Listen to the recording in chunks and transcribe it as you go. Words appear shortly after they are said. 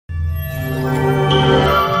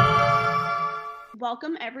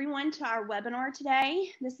Welcome everyone to our webinar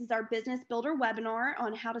today. This is our Business Builder webinar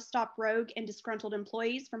on how to stop rogue and disgruntled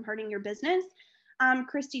employees from hurting your business. I'm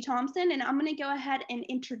Christy Thompson, and I'm going to go ahead and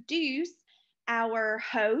introduce our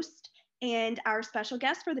host and our special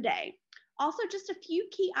guest for the day. Also, just a few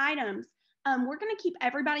key items. We're going to keep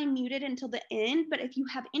everybody muted until the end, but if you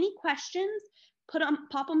have any questions,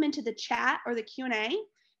 pop them into the chat or the Q&A.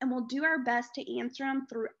 And we'll do our best to answer them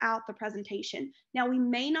throughout the presentation. Now, we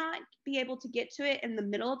may not be able to get to it in the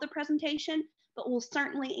middle of the presentation, but we'll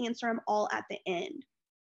certainly answer them all at the end.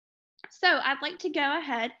 So I'd like to go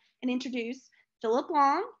ahead and introduce Phillip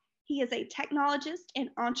Long. He is a technologist and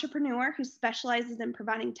entrepreneur who specializes in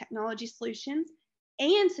providing technology solutions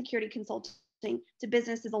and security consulting to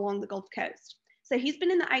businesses along the Gulf Coast. So he's been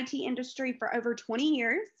in the IT industry for over 20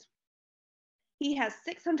 years. He has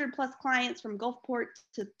 600 plus clients from Gulfport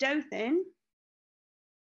to Dothan.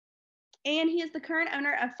 And he is the current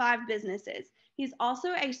owner of 5 businesses. He's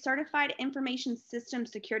also a certified information system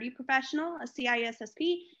security professional, a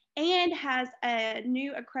CISSP, and has a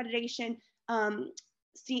new accreditation,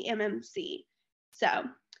 CMMC. So,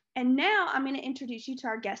 and now I'm going to introduce you to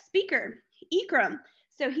our guest speaker, Ikram.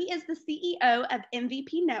 So he is the CEO of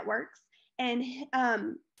MVP Networks, and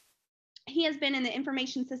he has been in the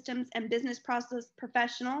information systems and business process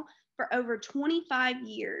professional for over 25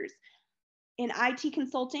 years in IT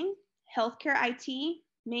consulting, healthcare IT,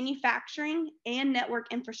 manufacturing, and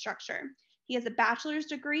network infrastructure. He has a bachelor's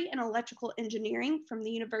degree in electrical engineering from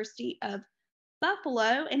the University of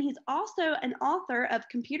Buffalo, and he's also an author of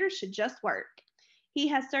Computers Should Just Work. He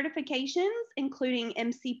has certifications including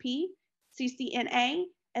MCP, CCNA,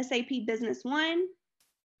 SAP Business One,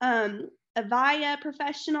 Avaya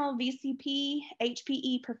professional, VCP,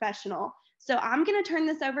 HPE professional. So I'm going to turn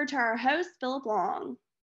this over to our host, Phillip Long.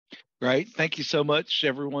 Great. Thank you so much,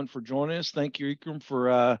 everyone, for joining us. Thank you, Ikram,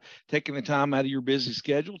 for taking the time out of your busy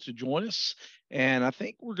schedule to join us. And I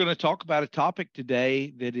think we're going to talk about a topic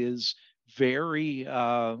today that is very,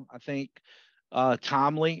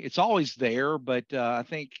 timely. It's always there, but I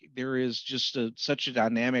think there is just such a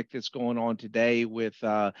dynamic that's going on today with,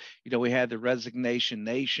 we had the Resignation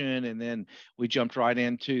Nation, and then we jumped right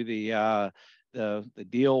into the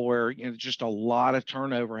deal where, just a lot of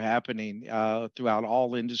turnover happening throughout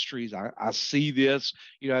all industries. I see this,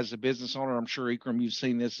 as a business owner. I'm sure, Ikram, you've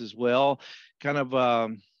seen this as well. Kind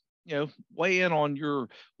of, weigh in on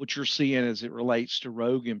what you're seeing as it relates to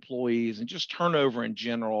rogue employees and just turnover in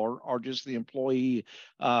general, or just the employee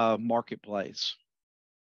marketplace.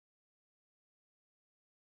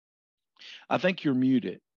 I think you're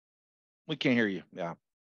muted. We can't hear you. Yeah.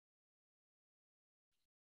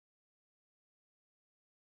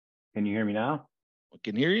 Can you hear me now? We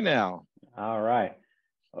can hear you now. All right.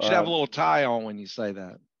 You should have a little tie on when you say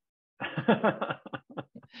that.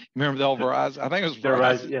 Remember the old Verizon? I think it was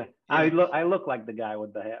Verizon. Yeah. I look like the guy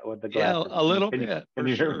with the glasses. Yeah, a little bit. Can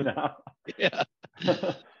you hear me now? Yeah.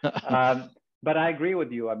 But I agree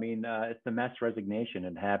with you. I mean, it's a mass resignation.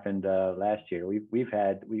 It happened last year.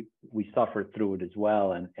 We suffered through it as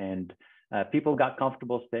well, and people got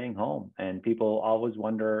comfortable staying home. And people always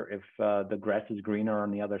wonder if the grass is greener on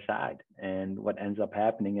the other side. And what ends up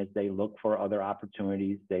happening is they look for other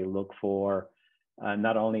opportunities. They look for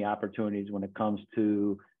not only opportunities when it comes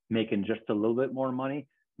to making just a little bit more money,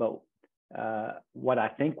 but what I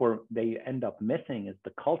think they end up missing is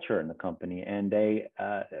the culture in the company, and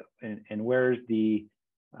and where's the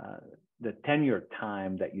tenure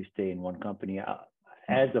time that you stay in one company.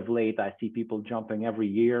 As of late, I see people jumping every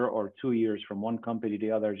year or 2 years from one company to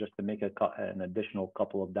the other just to make an additional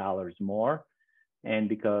couple of dollars more, and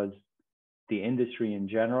because the industry in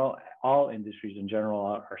general, all industries in general,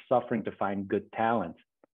 are suffering to find good talent.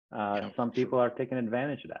 Some people are taking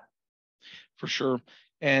advantage of that. For sure.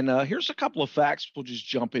 And here's a couple of facts we'll just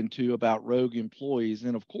jump into about rogue employees.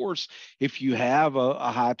 And of course, if you have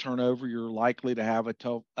a high turnover, you're likely to have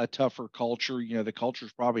a tougher culture. The culture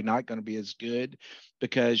is probably not going to be as good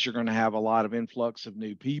because you're going to have a lot of influx of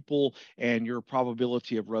new people, and your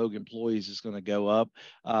probability of rogue employees is going to go up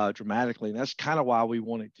dramatically. And that's kind of why we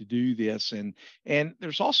wanted to do this. And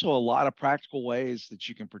there's also a lot of practical ways that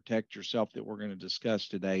you can protect yourself that we're going to discuss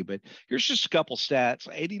today. But here's just a couple stats.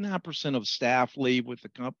 89% of staff leave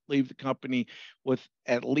the company with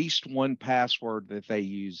at least one password that they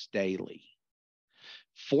use daily.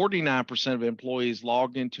 49% of employees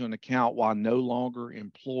logged into an account while no longer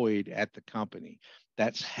employed at the company.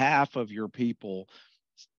 That's half of your people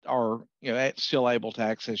are still able to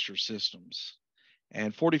access your systems.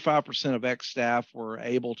 and 45% of ex-staff were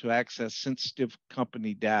able to access sensitive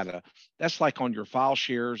company data. That's like on your file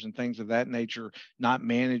shares and things of that nature, not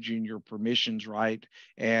managing your permissions right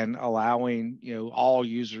and allowing, all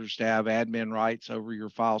users to have admin rights over your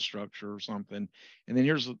file structure or something. And then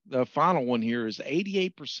here's the final one here is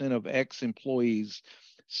 88% of ex-employees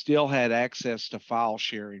still had access to file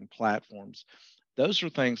sharing platforms. Those are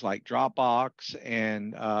things like Dropbox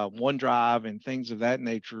and OneDrive and things of that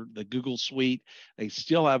nature, the Google Suite. They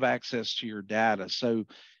still have access to your data. So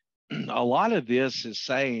a lot of this is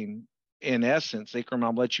saying, in essence, Ikram,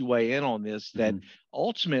 I'll let you weigh in on this, that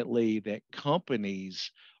ultimately that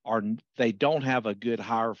companies they don't have a good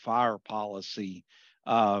hire fire policy.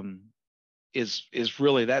 Is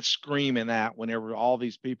really that's screaming at whenever all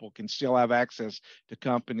these people can still have access to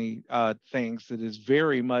company things that is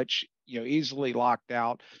very much easily locked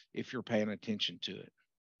out if you're paying attention to it.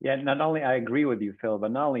 Yeah, not only I agree with you, Phil,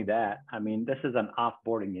 but not only that, I mean, this is an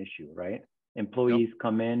offboarding issue, right? Employees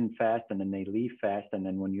come in fast and then they leave fast, and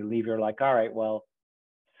then when you leave, you're like, all right, well,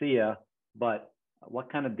 see ya. But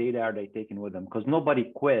what kind of data are they taking with them? Because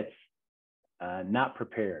nobody quits not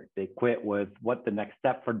prepared. They quit with what the next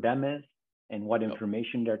step for them is, and what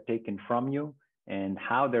information they're taking from you and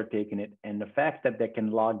how they're taking it. And the fact that they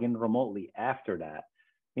can log in remotely after that,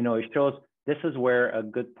 it shows this is where a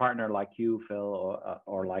good partner like you, Phil,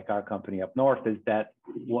 or like our company up north is that's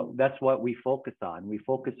what we focus on. We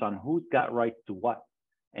focus on who's got rights to what.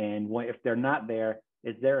 And if they're not there,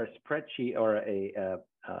 is there a spreadsheet or a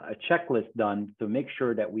checklist done to make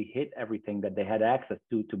sure that we hit everything that they had access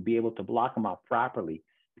to be able to block them out properly?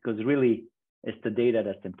 Because really, it's the data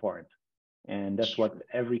that's important. And that's what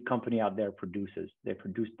every company out there produces. They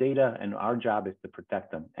produce data, and our job is to protect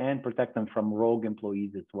them and protect them from rogue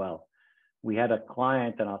employees as well. We had a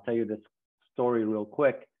client, and I'll tell you this story real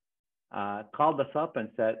quick, called us up and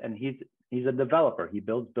said, and he's a developer. He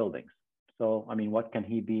builds buildings. So, I mean, what can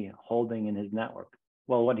he be holding in his network?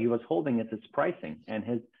 Well, what he was holding is his pricing, and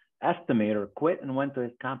his estimator quit and went to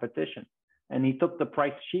his competition, and he took the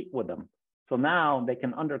price sheet with him. So now they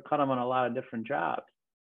can undercut him on a lot of different jobs.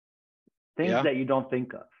 Things that you don't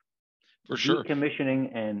think of. For sure.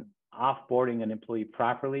 Decommissioning and offboarding an employee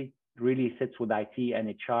properly really sits with IT and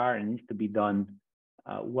HR, and needs to be done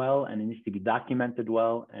well, and it needs to be documented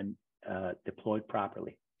well and deployed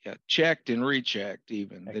properly. Yeah, checked and rechecked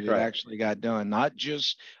even. That's that it actually got done, not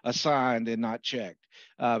just assigned and not checked.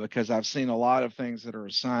 Because I've seen a lot of things that are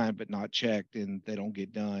assigned but not checked, and they don't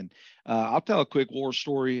get done. I'll tell a quick war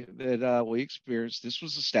story that we experienced. This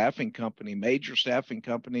was a staffing company, major staffing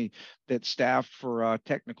company that staffed for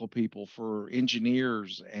technical people, for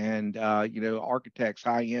engineers and architects,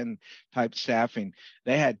 high-end type staffing.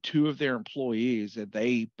 They had 2 of their employees that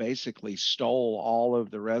they basically stole all of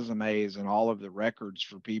the resumes and all of the records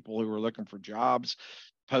for people who were looking for jobs,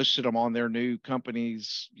 posted them on their new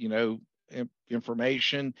company's,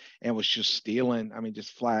 information, and was just stealing. I mean,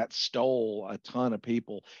 just flat stole a ton of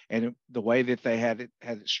people. And the way that they had it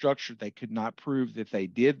structured, they could not prove that they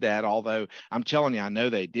did that. Although I'm telling you, I know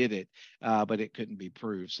they did it, but it couldn't be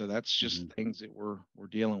proved. So that's just things that we're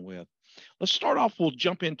dealing with. Let's start off. We'll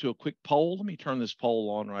jump into a quick poll. Let me turn this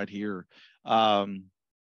poll on right here. How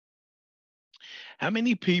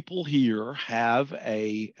many people here have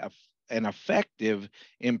an effective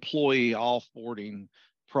employee offboarding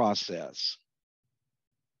process?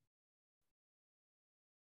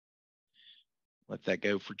 Let that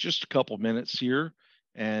go for just a couple minutes here,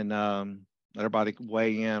 and let everybody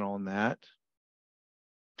weigh in on that.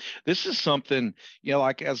 This is something,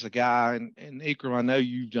 like as a guy, and Ikram, I know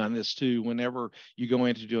you've done this too. Whenever you go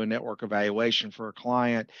in to do a network evaluation for a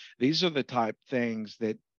client, these are the type things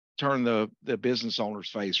that turn the business owner's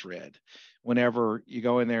face red. Whenever you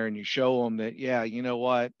go in there and you show them that, yeah, you know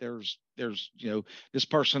what, there's this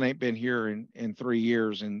person ain't been here in 3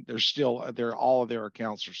 years, and all of their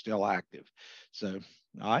accounts are still active. So,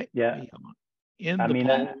 all right. Yeah.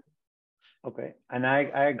 Okay. And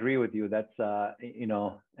I agree with you. That's,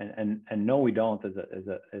 and no, we don't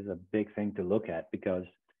is a big thing to look at, because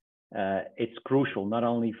it's crucial not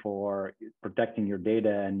only for protecting your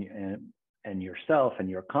data and yourself and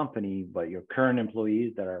your company, but your current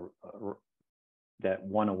employees that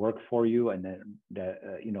want to work for you and that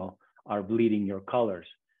are bleeding your colors.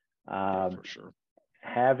 For sure.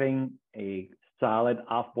 Having a solid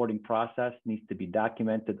offboarding process needs to be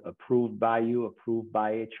documented, approved by you, approved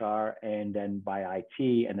by HR, and then by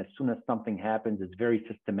IT. And as soon as something happens, it's very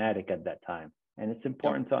systematic at that time. And it's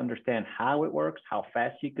important to understand how it works, how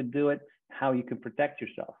fast you could do it, how you can protect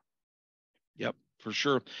yourself. Yep, for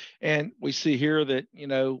sure. And we see here that,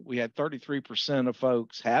 we had 33% of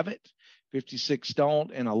folks have it, 56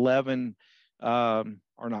 don't, and 11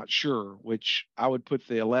 are not sure, which I would put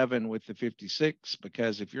the 11 with the 56,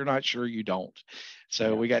 because if you're not sure, you don't.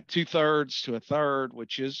 So we got 2/3 to a third,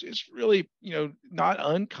 which is really, not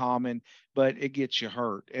uncommon, but it gets you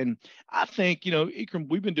hurt. And I think, Ikram,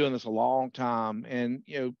 we've been doing this a long time, and,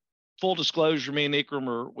 full disclosure, me and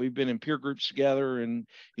Ikram we've been in peer groups together, and,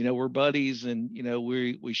 we're buddies, and,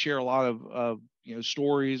 we share a lot of,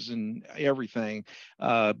 stories and everything,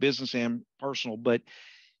 business and personal. But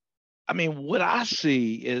I mean, what I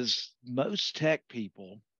see is most tech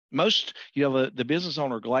people, the business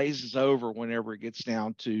owner glazes over whenever it gets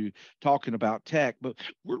down to talking about tech, but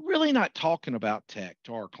we're really not talking about tech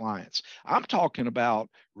to our clients. I'm talking about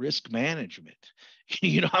risk management.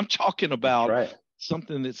 I'm talking about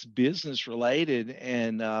something that's business related.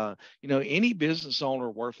 And, any business owner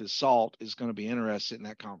worth his salt is going to be interested in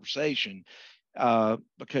that conversation,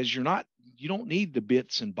 because you don't need the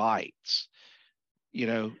bits and bytes.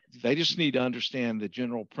 They just need to understand the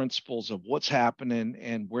general principles of what's happening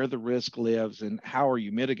and where the risk lives and how are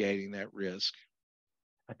you mitigating that risk.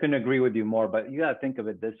 I couldn't agree with you more, but you got to think of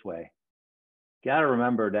it this way. You got to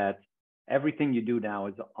remember that everything you do now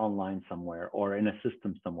is online somewhere or in a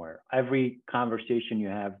system somewhere. Every conversation you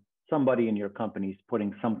have, somebody in your company is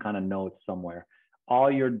putting some kind of notes somewhere. All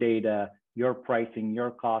your data, your pricing,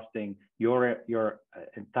 your costing, your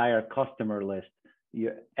entire customer list,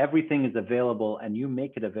 everything is available, and you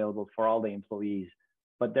make it available for all the employees,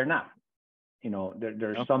 but they're not.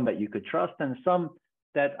 There's some that you could trust and some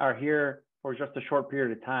that are here for just a short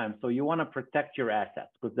period of time. So you want to protect your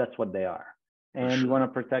assets, because that's what they are. And you want to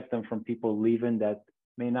protect them from people leaving that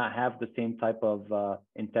may not have the same type of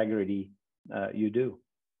integrity you do.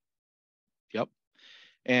 Yep.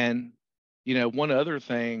 And one other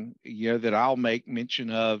thing, that I'll make mention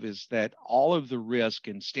of is that all of the risk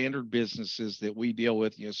in standard businesses that we deal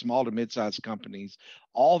with, small to mid-sized companies,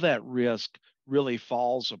 all that risk really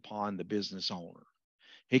falls upon the business owner.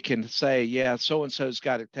 He can say, yeah, so-and-so's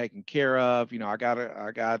got it taken care of. I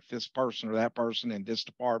got this person or that person in this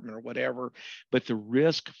department or whatever, but the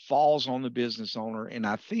risk falls on the business owner. And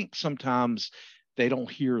I think sometimes they don't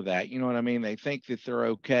hear that. You know what I mean? They think that they're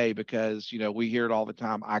okay because, we hear it all the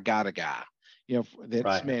time. I got a guy,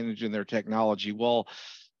 that's managing their technology. Well,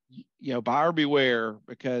 buyer beware,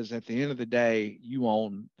 because at the end of the day, you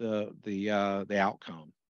own the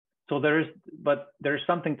outcome. So there's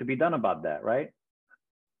something to be done about that, right?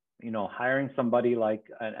 Hiring somebody like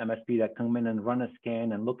an MSP that come in and run a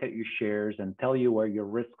scan and look at your shares and tell you where your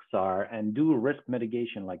risks are and do risk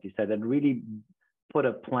mitigation, like you said, and really put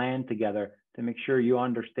a plan together to make sure you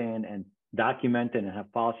understand and document it and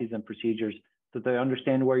have policies and procedures so they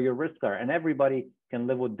understand where your risks are. And everybody can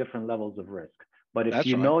live with different levels of risk. But if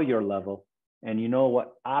you know your level and you know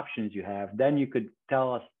what options you have, then you could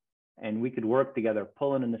tell us and we could work together,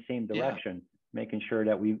 pulling in the same direction, making sure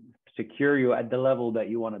that we secure you at the level that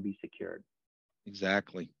you want to be secured.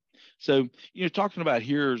 Exactly. So, talking about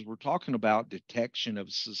here is we're talking about detection of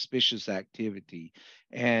suspicious activity.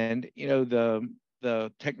 And,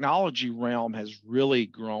 the technology realm has really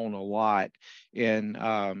grown a lot in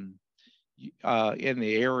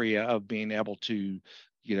the area of being able to,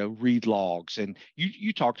 read logs. And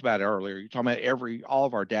you talked about it earlier. You're talking about all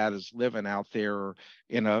of our data is living out there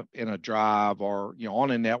in a drive or,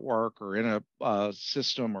 on a network or in a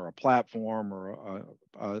system or a platform or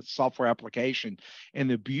a software application. And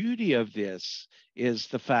the beauty of this is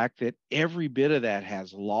the fact that every bit of that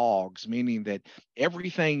has logs, meaning that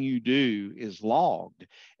everything you do is logged.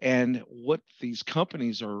 And what these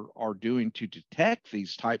companies are doing to detect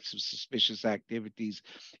these types of suspicious activities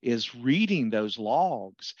is reading those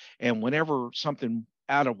logs. And whenever something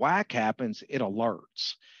out of whack happens, it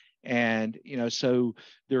alerts. And, so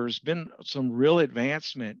there's been some real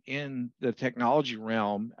advancement in the technology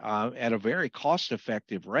realm at a very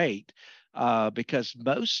cost-effective rate, because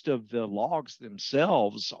most of the logs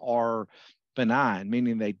themselves are benign,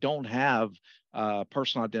 meaning they don't have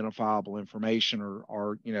personal identifiable information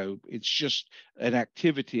or it's just an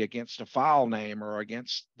activity against a file name or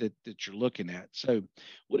against that you're looking at. So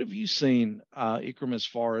what have you seen, Ikram, as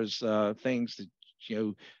far as things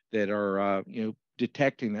that, that are,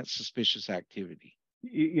 detecting that suspicious activity?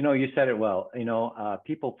 You said it well.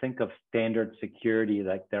 People think of standard security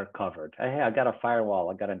like they're covered. Hey, I got a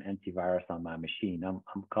firewall, I got an antivirus on my machine,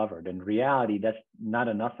 I'm covered. In reality, that's not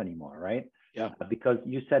enough anymore, right? Yeah. Because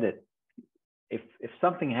you said it. If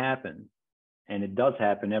something happens, and it does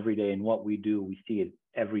happen every day, in what we do, we see it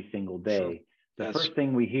every single day. Sure. The first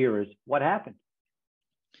thing we hear is what happened,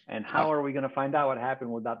 and how are we going to find out what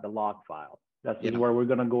happened without the log file? That's where we're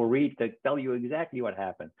going to go read to tell you exactly what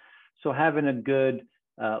happened. So having a good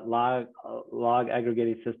log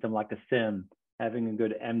aggregated system like a SIM, having a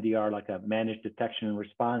good MDR like a managed detection and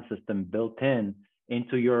response system built in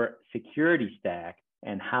into your security stack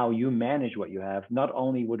and how you manage what you have, not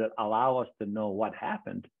only would it allow us to know what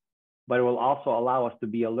happened, but it will also allow us to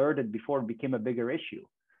be alerted before it became a bigger issue.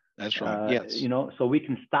 That's right. Yes. You know, so we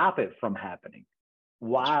can stop it from happening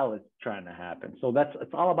while it's trying to happen. So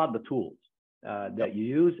it's all about the tools that you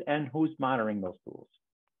use and who's monitoring those tools.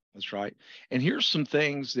 That's right. And here's some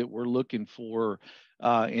things that we're looking for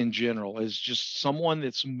in general is just someone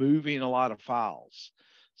that's moving a lot of files.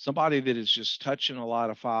 Somebody that is just touching a lot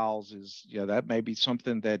of files is, you know, that may be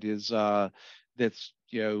something that is that's,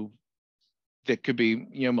 you know, that could be,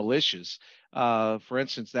 you know, malicious. For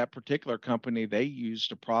instance, that particular company, they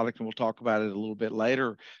used a product, and we'll talk about it a little bit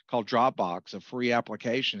later, called Dropbox, a free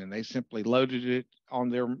application, and they simply loaded it on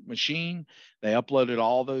their machine. They uploaded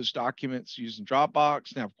all those documents using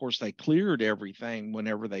Dropbox. Now, of course, they cleared everything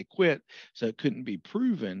whenever they quit, so it couldn't be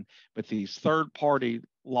proven. But these third-party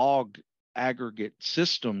log aggregate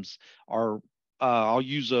systems are I'll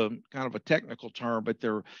use a kind of a technical term, but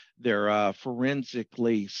they're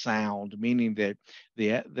forensically sound, meaning that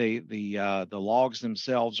the logs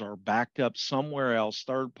themselves are backed up somewhere else,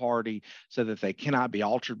 third party, so that they cannot be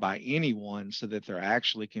altered by anyone, so that they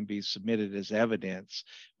actually can be submitted as evidence,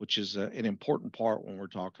 which is an important part when we're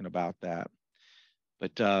talking about that.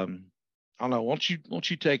 But I don't know. Won't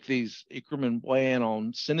you take these, Ikram, and weigh in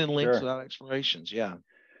on sending links without expirations? Yeah.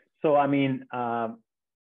 So I mean.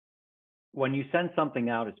 When you send something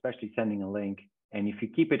out, especially sending a link, and if you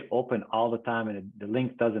keep it open all the time and the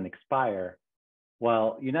link doesn't expire,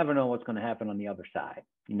 well, you never know what's going to happen on the other side.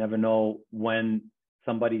 You never know when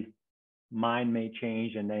somebody's mind may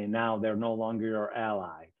change and they're no longer your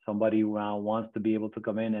ally. Somebody wants to be able to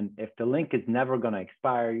come in, and if the link is never going to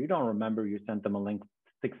expire, you don't remember you sent them a link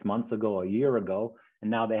 6 months ago, a year ago, and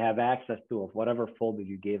now they have access to whatever folder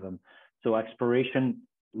you gave them. So expiration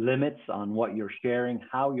limits on what you're sharing,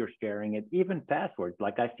 how you're sharing it, even passwords.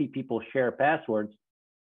 Like I see people share passwords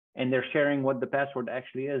and they're sharing what the password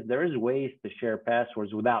actually is. There is ways to share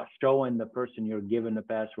passwords without showing the person you're giving the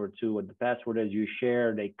password to what the password is. You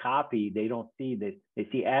share, they copy, they don't see, they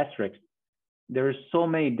see asterisks. There's so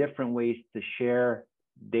many different ways to share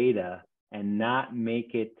data and not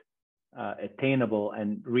make it attainable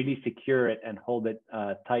and really secure it and hold it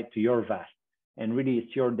tight to your vest. And really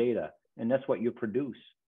it's your data and that's what you produce.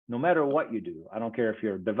 No matter what you do, I don't care if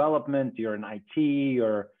you're development, you're in IT,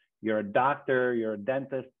 or you're a doctor, you're a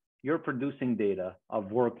dentist, you're producing data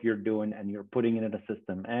of work you're doing and you're putting it in a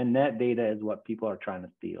system. And that data is what people are trying to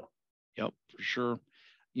steal. Yep, for sure.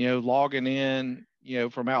 You know, logging in, you know,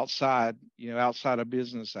 from outside, you know, outside of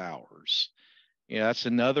business hours. Yeah, that's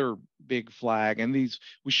another big flag. And we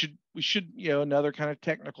should, you know, another kind of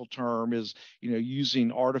technical term is, you know,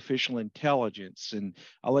 using artificial intelligence. And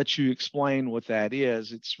I'll let you explain what that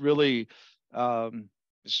is. It's really, but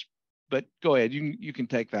go ahead, you can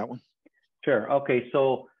take that one. Sure. Okay.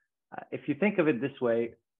 So if you think of it this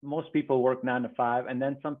way, most people work 9 to 5, and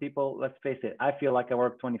then some people, let's face it, I feel like I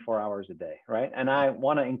work 24 hours a day, right? And I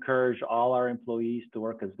want to encourage all our employees to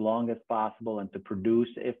work as long as possible and to produce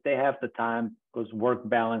if they have the time, because work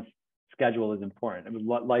balance schedule is important. I mean,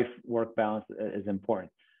 life work balance is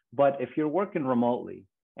important. But if you're working remotely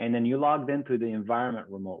and then you logged into the environment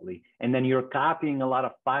remotely and then you're copying a lot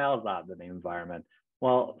of files out of the environment,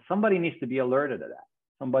 well, somebody needs to be alerted to that.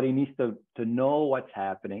 Somebody needs to know what's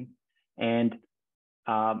happening. And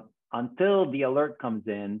until the alert comes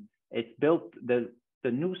in, it's built, the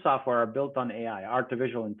new software are built on AI,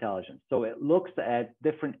 artificial intelligence. So it looks at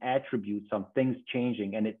different attributes of things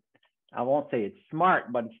changing. And I won't say it's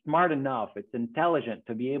smart, but it's smart enough. It's intelligent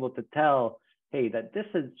to be able to tell, hey, that this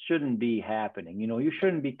shouldn't be happening. You know, you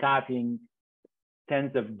shouldn't be copying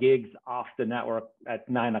tens of gigs off the network at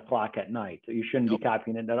 9 o'clock at night. So you shouldn't be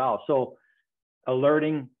copying it at all. So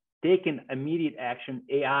alerting, taking immediate action.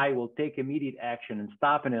 AI will take immediate action and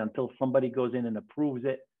stopping it until somebody goes in and approves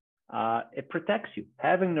it. It protects you.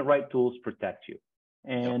 Having the right tools protect you.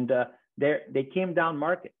 And they came down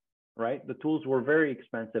market, right? The tools were very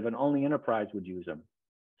expensive and only enterprise would use them.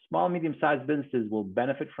 Small, medium-sized businesses will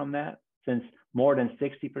benefit from that, since more than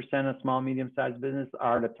 60% of small, medium-sized business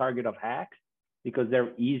are the target of hacks because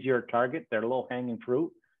they're easier target, they're low-hanging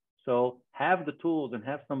fruit. So have the tools and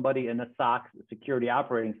have somebody in a SOC, security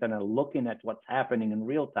operating center, looking at what's happening in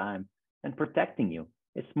real time and protecting you.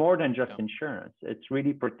 It's more than just insurance. It's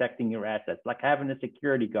really protecting your assets, like having a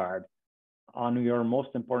security guard on your most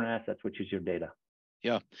important assets, which is your data.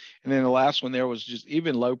 Yeah. And then the last one there was just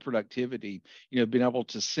even low productivity, you know, being able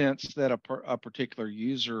to sense that a particular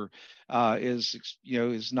user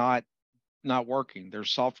is not not working.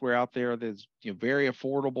 There's software out there that's very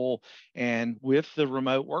affordable, and with the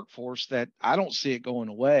remote workforce, that I don't see it going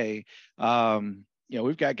away.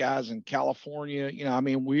 We've got guys in California. I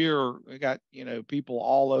mean, we got people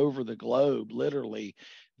all over the globe, literally,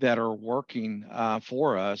 that are working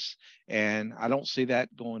for us, and I don't see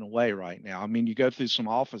that going away right now. I mean, you go through some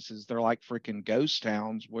offices, they're like freaking ghost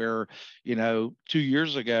towns where 2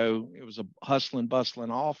 years ago it was a hustling,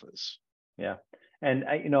 bustling office. Yeah. And,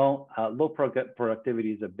 low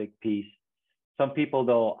productivity is a big piece. Some people,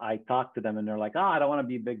 though, I talk to them and they're like, I don't want to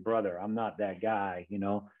be Big Brother. I'm not that guy,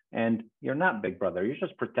 and you're not Big Brother. You're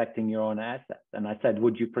just protecting your own assets. And I said,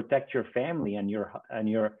 would you protect your family and your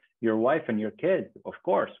wife and your kids? Of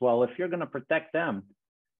course. Well, if you're going to protect them,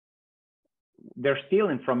 they're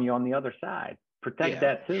stealing from you on the other side. Protect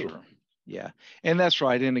that too. Sure. Yeah. And that's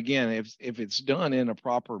right. And again, if it's done in a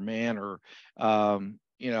proper manner, I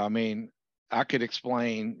mean, I could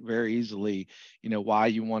explain very easily, why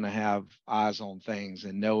you want to have eyes on things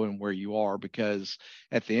and knowing where you are, because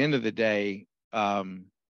at the end of the day, I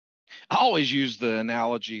always use the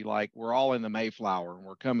analogy like we're all in the Mayflower and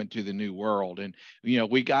we're coming to the new world, and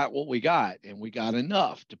we got what we got and we got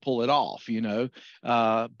enough to pull it off,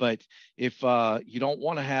 but if you don't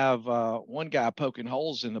want to have one guy poking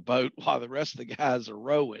holes in the boat while the rest of the guys are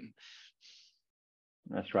rowing.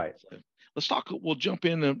 That's right. So we'll jump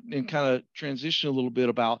in and kind of transition a little bit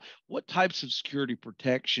about what types of security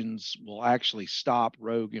protections will actually stop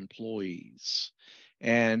rogue employees.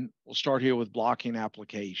 And we'll start here with blocking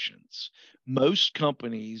applications. Most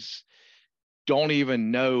companies don't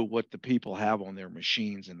even know what the people have on their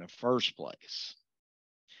machines in the first place.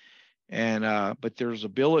 And but there's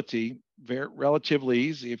ability, relatively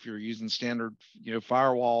easy if you're using standard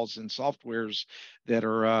firewalls and softwares that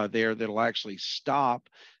are there that'll actually stop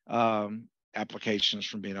applications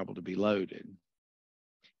from being able to be loaded.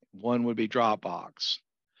 One would be Dropbox.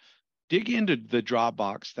 Dig into the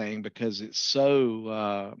Dropbox thing because it's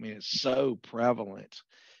so, it's so prevalent.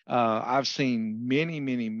 I've seen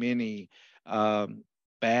many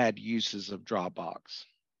bad uses of Dropbox.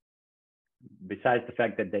 Besides the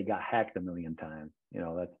fact that they got hacked a million times,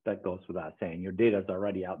 that goes without saying. Your data's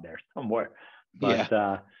already out there somewhere. But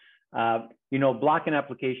blocking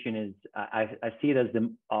application is, I see it as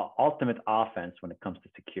the ultimate offense when it comes to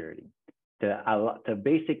security. To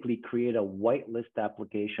basically create a whitelist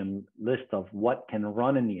application list of what can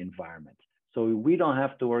run in the environment. So we don't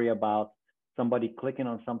have to worry about somebody clicking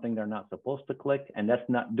on something they're not supposed to click, and that's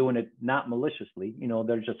not doing it, not maliciously.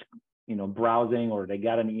 They're just, browsing, or they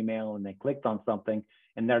got an email and they clicked on something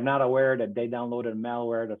and they're not aware that they downloaded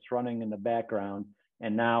malware that's running in the background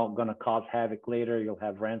and now going to cause havoc later. You'll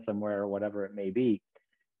have ransomware or whatever it may be.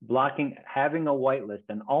 Having a whitelist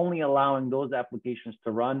and only allowing those applications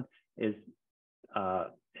to run is a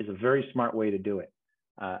very smart way to do it,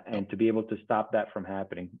 and to be able to stop that from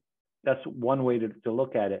happening. That's one way to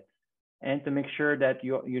look at it, and to make sure that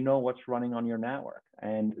you know what's running on your network.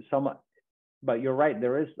 But you're right,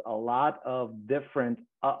 there is a lot of different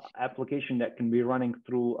application that can be running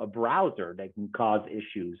through a browser that can cause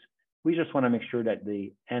issues. We just want to make sure that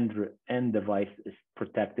the end device is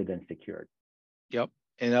protected and secured. Yep.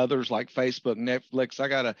 And others like Facebook, Netflix,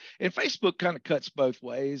 and Facebook kind of cuts both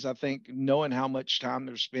ways. I think knowing how much time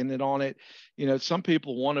they're spending on it, some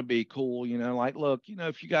people want to be cool, like, look,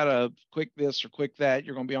 if you got to quick this or quick that,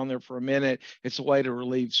 you're going to be on there for a minute. It's a way to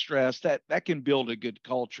relieve stress. That can build a good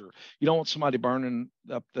culture. You don't want somebody burning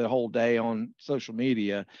up the whole day on social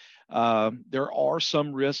media. There are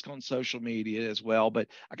some risks on social media as well, but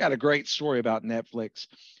I got a great story about Netflix.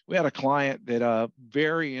 We had a client that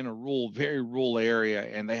very rural area,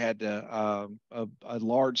 and they had a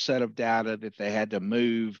large set of data that they had to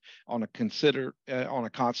move on a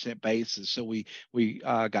constant basis. So we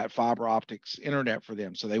got fiber optics internet for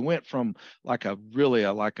them. So they went from like an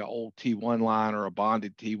old T1 line or a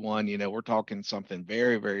bonded T1. We're talking something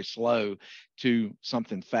very, very slow to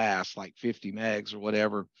something fast like 50 megs or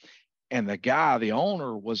whatever. And the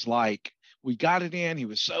owner was like, we got it in. He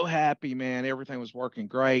was so happy, man. Everything was working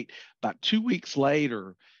great. About 2 weeks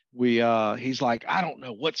later, he's like, I don't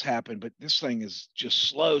know what's happened, but this thing is just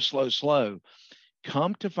slow.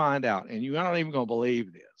 Come to find out, and you're not even going to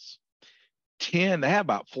believe this. They have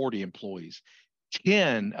about 40 employees.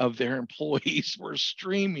 10 of their employees were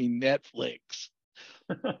streaming Netflix.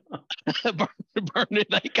 Burning,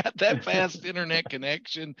 they got that fast internet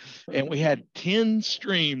connection, and we had 10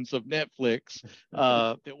 streams of Netflix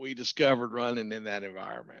that we discovered running in that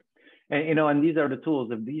environment. And these are the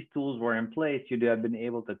tools. If these tools were in place, you'd have been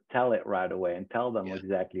able to tell it right away and tell them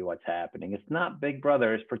exactly what's happening. It's not Big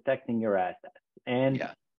Brother, it's protecting your assets. And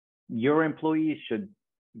your employees should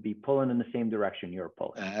be pulling in the same direction you're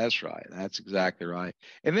pulling. That's right. That's exactly right.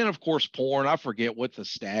 And then, of course, porn. I forget what the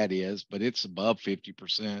stat is, but it's above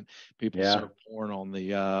 50%. People serve porn on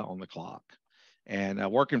the clock. And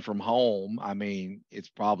working from home, I mean, it's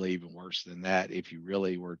probably even worse than that if you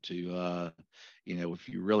really were to,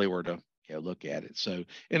 look at it. So,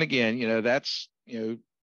 and again, that's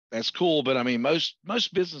cool. But I mean,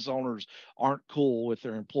 most business owners aren't cool with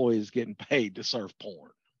their employees getting paid to serve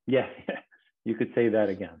porn. Yeah. You could say that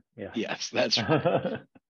again. Yeah. Yes, that's right.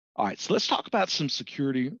 All right, so let's talk about some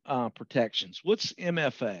security protections. What's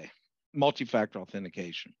MFA, multi-factor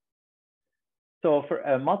authentication? So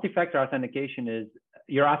for multi-factor authentication is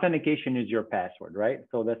your authentication is your password, right?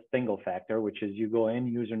 So that's single factor, which is you go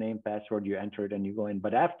in, username, password, you enter it and you go in.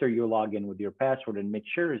 But after you log in with your password and make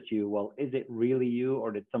sure it's you, well, is it really you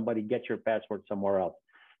or did somebody get your password somewhere else?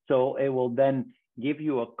 So it will then give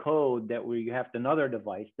you a code that where you have another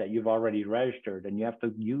device that you've already registered and you have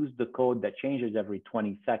to use the code that changes every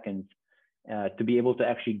 20 seconds to be able to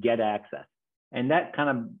actually get access. And that kind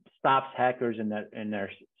of stops hackers in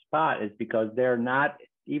their spot, is because they're not,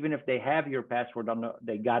 even if they have your password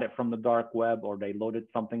they got it from the dark web or they loaded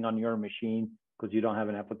something on your machine because you don't have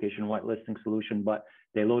an application whitelisting solution, but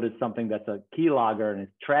they loaded something that's a keylogger and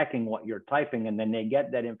it's tracking what you're typing, and then they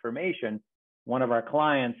get that information. One of our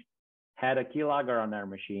clients had a keylogger on their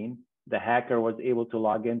machine. The hacker was able to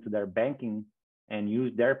log into their banking and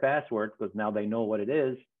use their password because now they know what it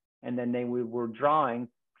is. And then we were drawing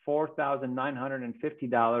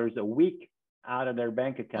 $4,950 a week out of their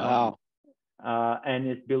bank account. Wow. And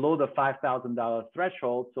it's below the $5,000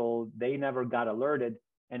 threshold. So they never got alerted.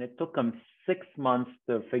 And it took them 6 months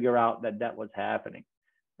to figure out that was happening.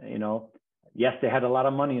 Yes, they had a lot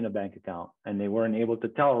of money in the bank account and they weren't able to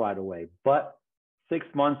tell right away, but 6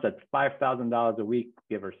 months, that's $5,000 a week,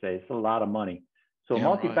 give or say. It's a lot of money. So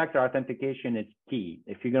multi-factor authentication is key.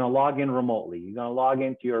 If you're going to log in remotely, you're going to log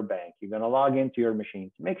into your bank, you're going to log into your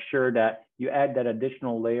machines, make sure that you add that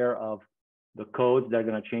additional layer of the codes that are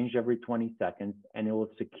going to change every 20 seconds, and it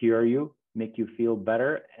will secure you, make you feel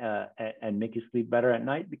better, and make you sleep better at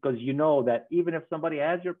night, because you know that even if somebody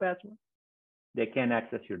has your password, they can't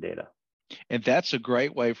access your data. And that's a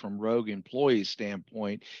great way from rogue employee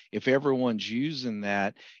standpoint. If everyone's using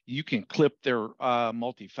that, you can clip their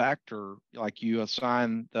multi-factor, like you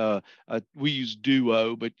assign we use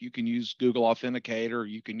Duo, but you can use Google Authenticator,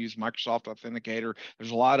 you can use Microsoft Authenticator.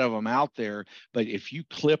 There's a lot of them out there. But if you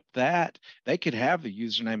clip that, they could have the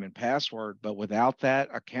username and password, but without that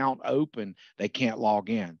account open, they can't log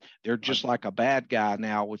in. They're just like a bad guy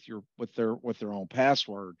now with their own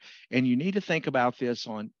password. And you need to think about this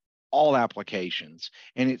on all applications,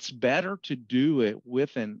 and it's better to do it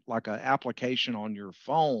with an application on your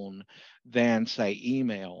phone than say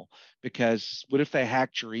email, because what if they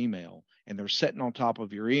hacked your email and they're sitting on top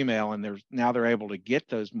of your email and they're able to get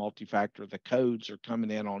those multi-factor, the codes are coming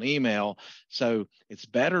in on email. So it's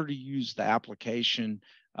better to use the application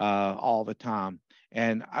all the time.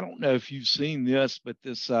 And I don't know if you've seen this, but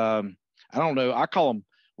this I don't know, I call them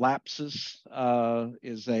lapses.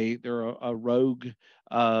 They're a rogue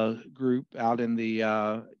group out in the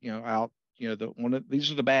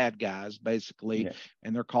these are the bad guys basically,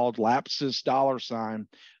 and they're called lapses $.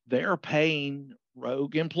 They're paying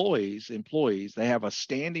rogue employees. They have a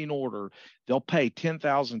standing order. They'll pay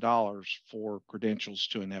 $10,000 for credentials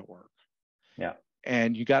to a network. Yeah.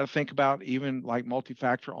 And you got to think about even like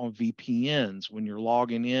multi-factor on VPNs when you're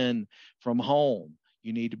logging in from home.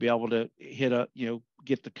 You need to be able to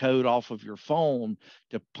get the code off of your phone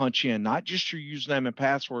to punch in, not just your username and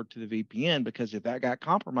password to the VPN, because if that got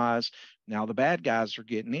compromised, now the bad guys are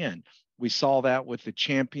getting in. We saw that with the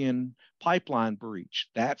Champion pipeline breach.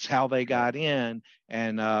 That's how they got in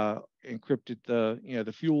and encrypted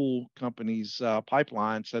the fuel company's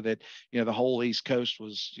pipeline, so that the whole East Coast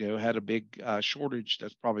was had a big shortage.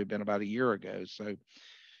 That's probably been about a year ago. So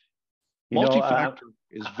multi-factor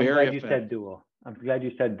is very effective. I'm glad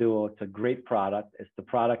you said Duo. It's a great product. It's the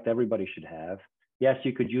product everybody should have. Yes,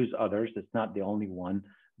 you could use others. It's not the only one.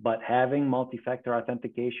 But having multi-factor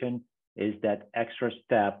authentication is that extra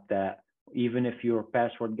step that even if your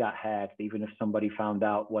password got hacked, even if somebody found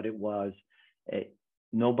out what it was,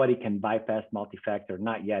 nobody can bypass multi-factor.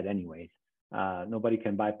 Not yet anyways. Nobody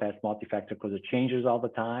can bypass multi-factor because it changes all the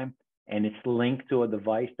time. And it's linked to a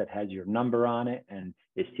device that has your number on it, and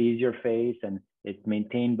it sees your face, and it's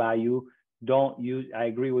maintained by you. I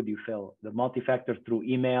agree with you, Phil. The multi-factor through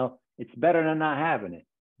email, it's better than not having it,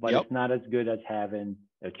 but it's not as good as having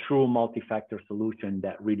a true multi-factor solution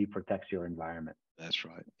that really protects your environment. That's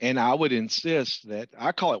right. And I would insist that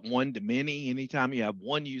I call it one to many. Anytime you have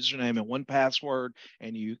one username and one password,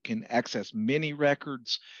 and you can access many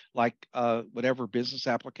records, like whatever business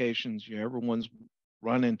applications everyone's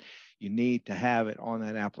running, you need to have it on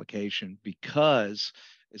that application, because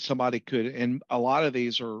somebody could, and a lot of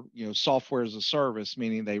these are, software as a service,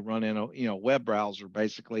 meaning they run in a, web browser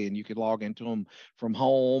basically, and you could log into them from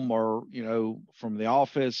home, or, from the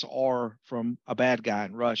office, or from a bad guy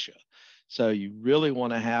in Russia. So you really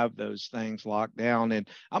want to have those things locked down. And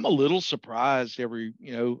I'm a little surprised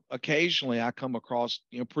occasionally I come across,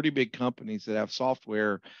 pretty big companies that have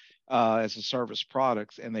software as a service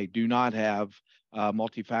products, and they do not have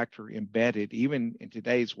multi-factor embedded. Even in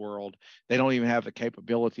today's world, they don't even have the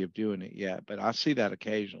capability of doing it yet, but I see that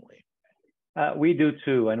occasionally. We do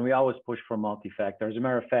too, and we always push for multi-factor. As a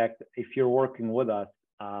matter of fact, if you're working with us,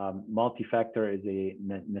 multi-factor is a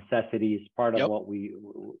necessity. It's part of what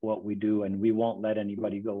we do, and we won't let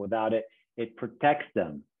anybody go without it. It protects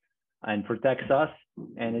them and protects us,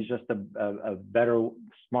 and it's just a better,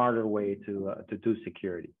 smarter way to do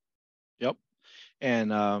security. Yep.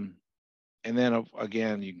 And then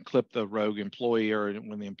again, you can clip the rogue employee, or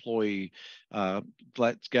when the employee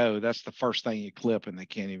lets go, that's the first thing you clip, and they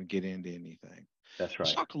can't even get into anything. That's right.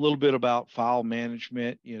 Let's talk a little bit about file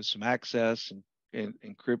management, some access and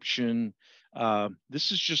encryption.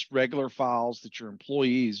 This is just regular files that your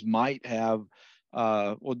employees might have,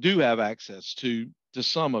 do have access to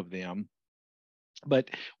some of them. But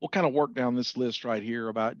we'll kind of work down this list right here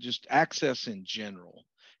about just access in general.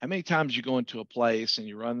 How many times you go into a place and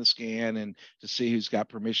you run the scan and to see who's got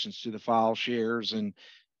permissions to the file shares, and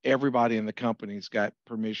everybody in the company's got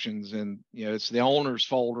permissions, and it's the owner's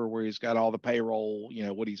folder where he's got all the payroll,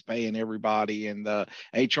 what he's paying everybody, and the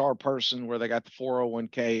HR person where they got the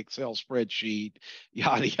 401k Excel spreadsheet,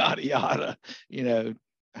 yada yada yada.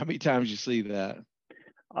 How many times you see that?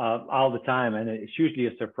 All the time, and it's usually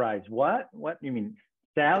a surprise. What you mean?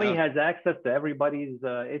 Sally has access to everybody's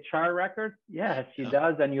HR records? Yes, she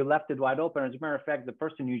does, and you left it wide open. As a matter of fact, the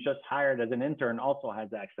person you just hired as an intern also has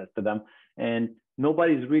access to them, and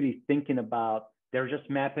nobody's really thinking about, they're just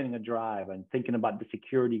mapping a drive and thinking about the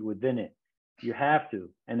security within it. You have to.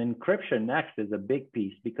 And encryption next is a big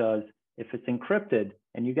piece, because if it's encrypted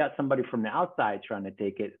and you got somebody from the outside trying to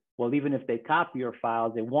take it, well, even if they copy your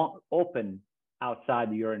files, it won't open outside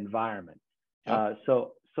of your environment. Yep.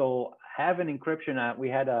 So having encryption, we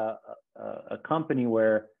had a company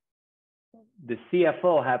where the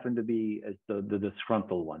CFO happened to be the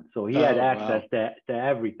disgruntled one. So he had access to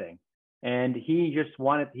everything. And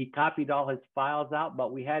he copied all his files out,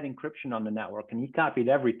 but we had encryption on the network, and he copied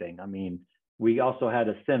everything. I mean, we also had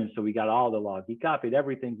a SIM, so we got all the logs. He copied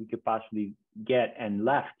everything he could possibly get and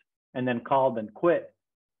left, and then called and quit.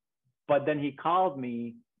 But then he called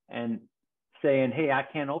me and saying, "Hey, I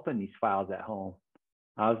can't open these files at home."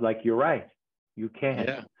 I was like, "You're right, you can't."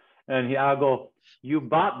 Yeah. And I'll go, "You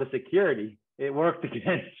bought the security. It worked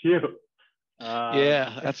against you."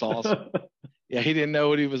 Yeah, that's awesome. Yeah, he didn't know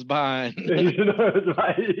what he was buying.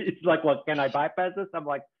 It's like, "Well, can I bypass this?" I'm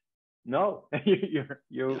like, "No,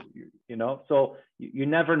 So you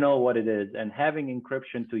never know what it is, and having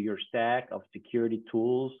encryption to your stack of security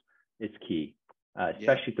tools is key,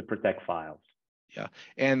 especially to protect files. Yeah.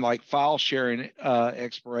 And like file sharing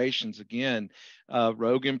expirations, again,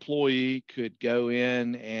 rogue employee could go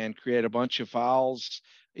in and create a bunch of files,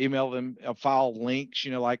 email them file links,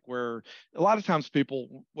 like where a lot of times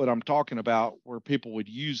what I'm talking about, where people would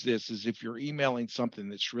use this is if you're emailing something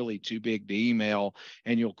that's really too big to email,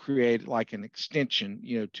 and you'll create like an extension,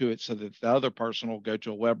 to it, so that the other person will go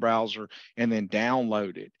to a web browser and then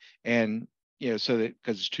download it. And, so that,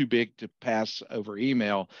 because it's too big to pass over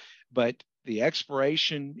email. But the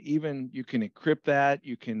expiration, even you can encrypt that.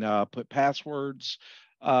 You can put passwords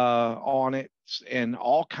on it, and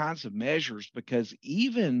all kinds of measures, because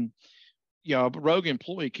even, a rogue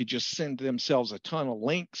employee could just send themselves a ton of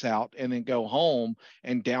links out and then go home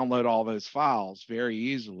and download all those files very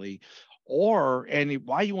easily. And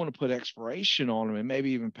why you want to put expiration on them and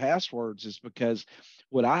maybe even passwords is because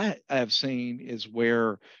what I have seen is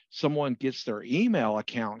where someone gets their email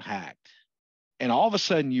account hacked. And all of a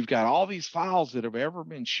sudden, you've got all these files that have ever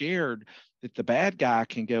been shared that the bad guy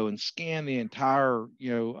can go and scan the entire,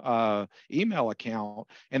 email account,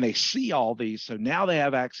 and they see all these. So now they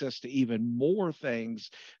have access to even more things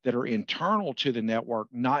that are internal to the network,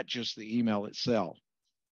 not just the email itself.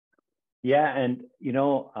 Yeah, and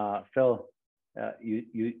Phil,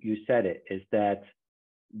 you said it, is that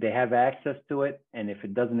they have access to it, and if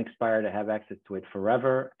it doesn't expire, they have access to it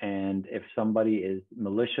forever. And if somebody is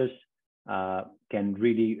malicious, can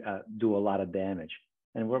really do a lot of damage.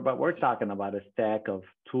 But we're talking about a stack of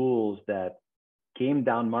tools that came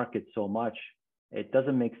down market so much, it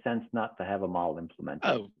doesn't make sense not to have them all implemented.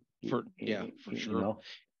 Oh, for sure. You know?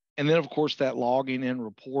 And then, of course, that logging and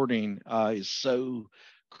reporting is so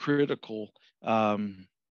critical.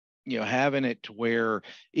 Having it to where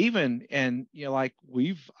like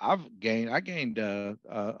I gained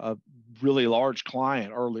a really large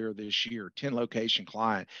client earlier this year, 10 location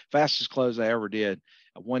client, fastest close I ever did,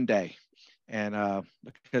 one day. And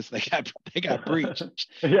because they got breached.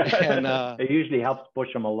 Yeah. And it usually helps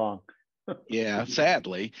push them along. Yeah,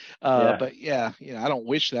 sadly. But yeah, I don't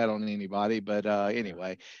wish that on anybody. But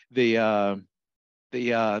anyway, the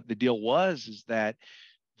deal is that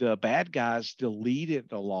the bad guys deleted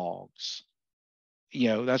the logs.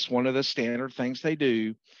 That's one of the standard things they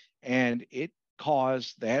do, and it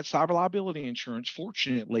caused, they had cyber liability insurance,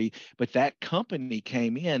 fortunately, but that company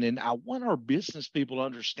came in, and I want our business people to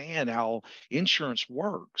understand how insurance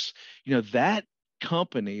works. That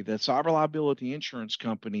company, the cyber liability insurance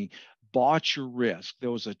company, bought your risk. There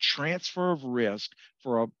was a transfer of risk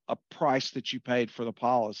for a price that you paid for the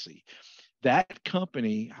policy. That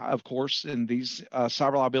company, of course, and these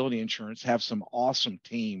cyber liability insurance have some awesome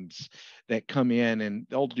teams that come in, and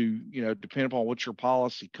they'll do, depending upon what your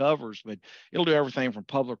policy covers, but it'll do everything from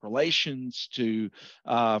public relations to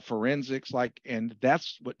forensics, and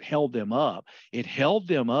that's what held them up. It held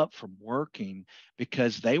them up from working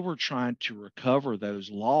because they were trying to recover those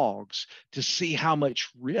logs to see how much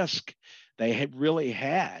risk they had really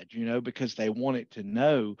had, because they wanted to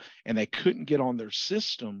know, and they couldn't get on their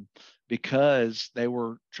system because they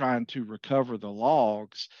were trying to recover the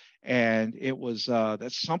logs. And it was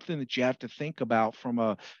that's something that you have to think about from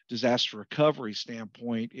a disaster recovery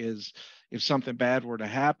standpoint, is if something bad were to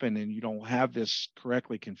happen and you don't have this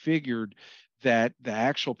correctly configured, that the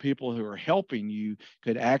actual people who are helping you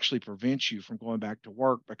could actually prevent you from going back to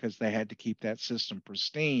work, because they had to keep that system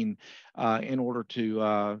pristine in order to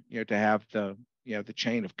to have the the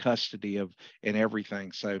chain of custody of and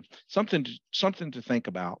everything. So something to think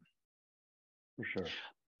about. For sure.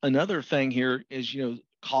 Another thing here is,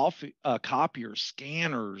 copier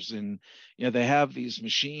scanners, and they have these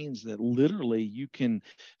machines that literally you can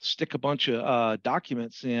stick a bunch of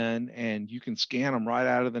documents in, and you can scan them right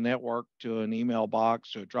out of the network to an email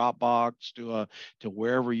box, to a Dropbox, to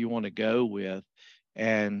wherever you want to go with.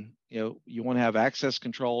 And you want to have access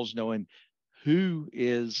controls, knowing who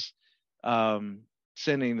is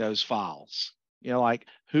sending those files, like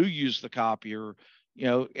who used the copier.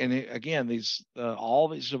 And again, all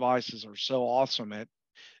these devices are so awesome at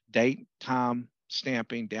date, time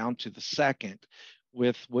stamping down to the second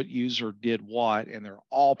with what user did what, and they're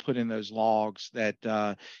all put in those logs that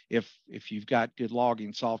if you've got good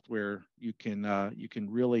logging software, you can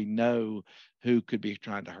really know who could be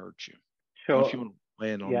trying to hurt you. So if you want to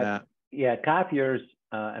weigh in on that. Yeah, copiers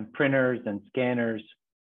and printers and scanners,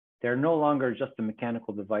 they're no longer just a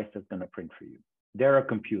mechanical device that's going to print for you. They're a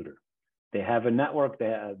computer. They have a network,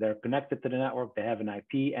 they're connected to the network, they have an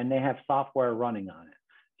IP, and they have software running on it.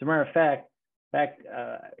 As a matter of fact,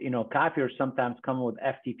 copiers sometimes come with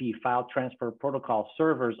FTP, file transfer protocol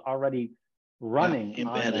servers, already running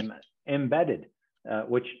on them, embedded,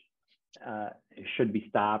 which should be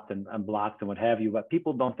stopped and blocked and what have you. But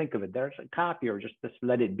people don't think of it. There's a copier, just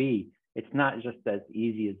let it be. It's not just as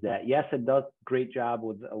easy as that. Yes, it does a great job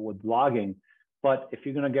with logging. But if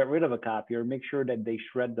you're going to get rid of a copier, make sure that they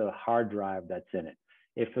shred the hard drive that's in it.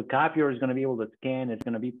 If a copier is going to be able to scan, it's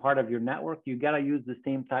going to be part of your network, you got to use the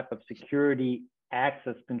same type of security,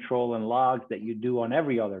 access control, and logs that you do on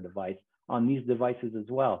every other device, on these devices as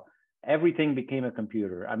well. Everything became a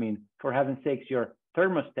computer. I mean, for heaven's sakes, your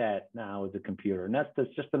thermostat now is a computer, and that's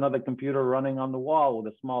just another computer running on the wall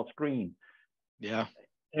with a small screen. Yeah.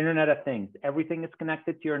 Internet of Things. Everything is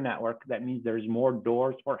connected to your network. That means there's more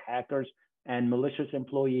doors for hackers and malicious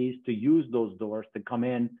employees to use those doors to come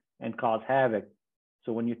in and cause havoc.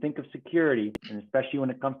 So when you think of security, and especially when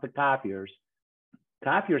it comes to copiers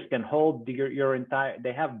can hold your entire,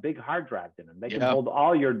 they have big hard drives in them. They can hold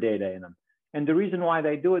all your data in them. And the reason why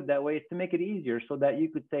they do it that way is to make it easier, so that you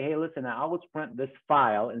could say, hey, listen, I always print this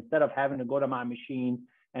file. Instead of having to go to my machine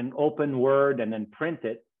and open Word and then print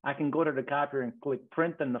it, I can go to the copier and click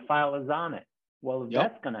print, and the file is on it. Well, if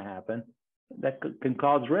that's going to happen, that can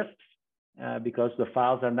cause risks. Because the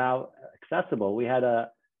files are now accessible. We had a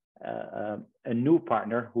new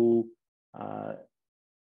partner who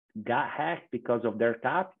got hacked because of their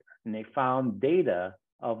copier, and they found data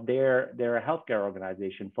of their healthcare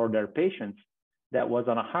organization for their patients that was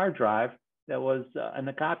on a hard drive that was in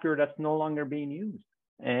a copier that's no longer being used.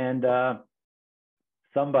 And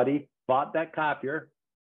somebody bought that copier,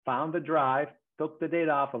 found the drive, took the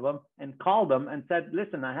data off of them and called them and said,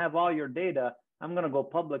 listen, I have all your data. I'm going to go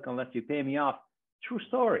public unless you pay me off. True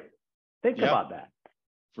story. Think about that.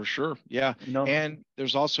 For sure. Yeah. You know? And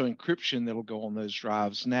there's also encryption that'll go on those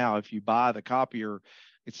drives. Now, if you buy the copier,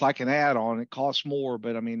 it's like an add-on. It costs more,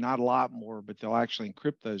 but I mean, not a lot more, but they'll actually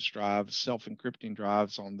encrypt those drives, self-encrypting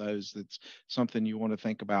drives on those. That's something you want to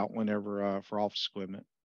think about whenever for office equipment.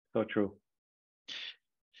 So true.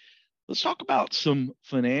 Let's talk about some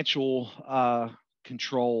financial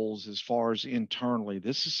controls as far as internally.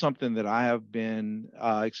 This is something that I have been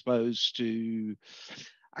exposed to.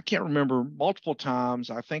 I can't remember multiple times.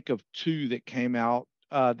 I think of two that came out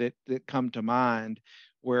that come to mind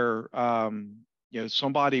where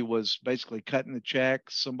somebody was basically cutting the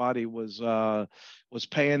checks, somebody was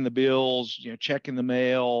paying the bills, checking the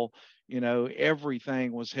mail.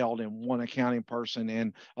 Everything was held in one accounting person.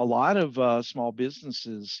 And a lot of small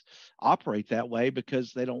businesses operate that way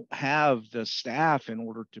because they don't have the staff in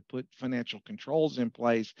order to put financial controls in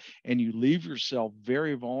place. And you leave yourself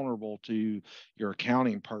very vulnerable to your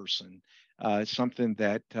accounting person. It's something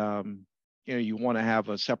that, you want to have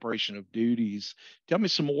a separation of duties. Tell me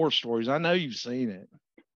some more stories. I know you've seen it.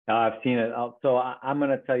 I've seen it. So I'm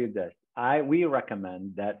going to tell you this. We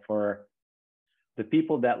recommend that for the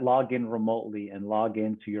people that log in remotely and log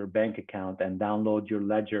into your bank account and download your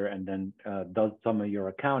ledger and then does some of your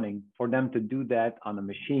accounting, for them to do that on a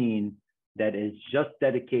machine that is just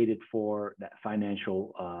dedicated for that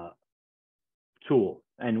financial tool.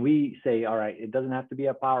 And we say, all right, it doesn't have to be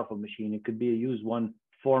a powerful machine. It could be a used one,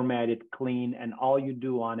 formatted, clean, and all you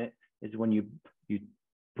do on it is when you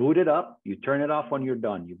boot it up, you turn it off when you're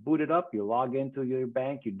done. You boot it up, you log into your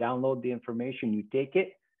bank, you download the information, you take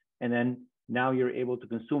it, and then now you're able to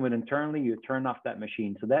consume it internally. You turn off that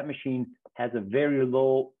machine. So that machine has a very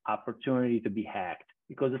low opportunity to be hacked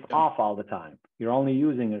because it's off all the time. You're only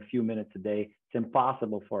using it a few minutes a day. It's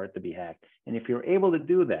impossible for it to be hacked. And if you're able to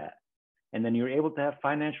do that, and then you're able to have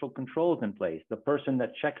financial controls in place, the person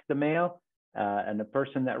that checks the mail and the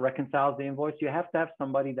person that reconciles the invoice, you have to have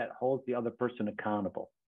somebody that holds the other person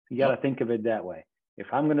accountable. You got to think of it that way. If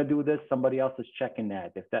I'm going to do this, somebody else is checking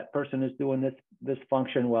that. If that person is doing this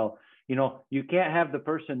function, well, you can't have the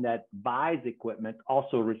person that buys equipment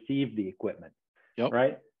also receive the equipment,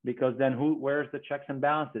 right? Because then where's the checks and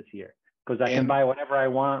balances here? Because I can buy whatever I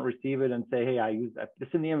want, receive it, and say, hey, I use this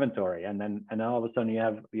in the inventory, and then all of a sudden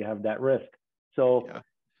you have that risk. So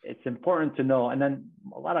it's important to know. And then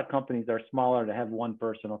a lot of companies are smaller to have one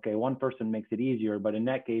person. Okay, one person makes it easier, but in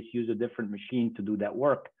that case, use a different machine to do that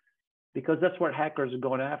work, because that's what hackers are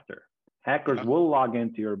going after. Hackers will log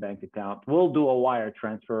into your bank account, will do a wire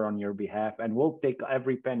transfer on your behalf, and will take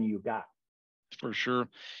every penny you got. For sure.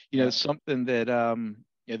 Something that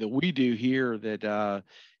that we do here that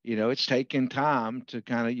it's taken time to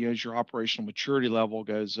kind of, as your operational maturity level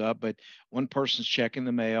goes up, but one person's checking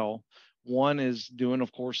the mail, one is doing,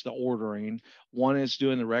 of course, the ordering, one is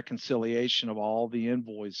doing the reconciliation of all the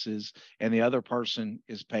invoices, and the other person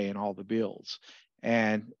is paying all the bills.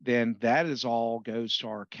 And then that is all goes to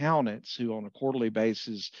our accountants, who on a quarterly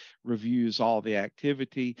basis reviews all the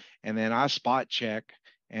activity. And then I spot check,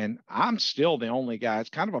 and I'm still the only guy.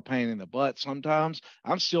 It's kind of a pain in the butt sometimes.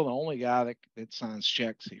 I'm still the only guy that signs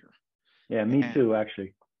checks here. Yeah, me too,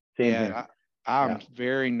 actually. Same here. I'm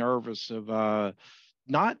very nervous of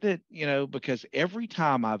not that, because every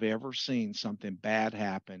time I've ever seen something bad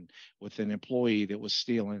happen with an employee that was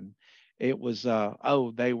stealing, it was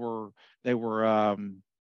they were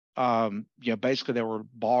basically they were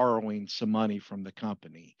borrowing some money from the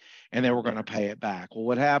company and they were going to pay it back. Well,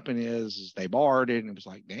 what happened is they borrowed it, and it was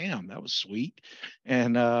like, damn, that was sweet.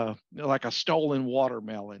 And like a stolen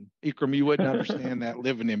watermelon. Ikram, you wouldn't understand that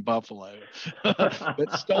living in Buffalo,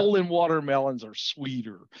 but stolen watermelons are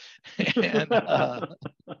sweeter. And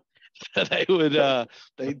they would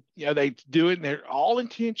they do it, and they're all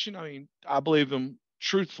intention. I mean, I believe them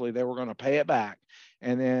truthfully, they were going to pay it back,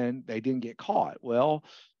 and then they didn't get caught. Well,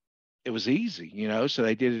 it was easy, so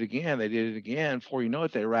they did it again. Before you know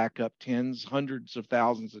it, they rack up tens, hundreds of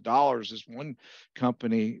thousands of dollars. This one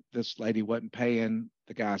company, this lady wasn't paying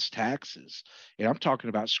the guy's taxes, and I'm talking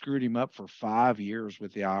about screwed him up for 5 years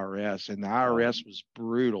with the IRS, and the IRS was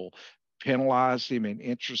brutal, penalized him and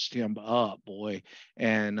interest him up, boy.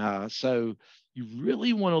 And so you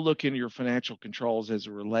really want to look into your financial controls as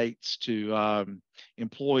it relates to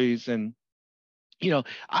employees. And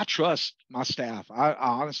I trust my staff. I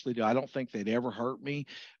honestly do. I don't think they'd ever hurt me,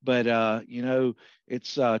 but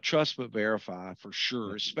it's trust but verify for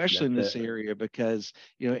sure, especially in this area, because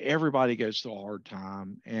everybody goes through a hard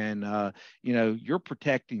time, and you're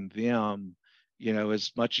protecting them,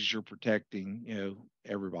 as much as you're protecting,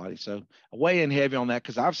 everybody. So I weigh in heavy on that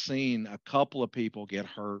because I've seen a couple of people get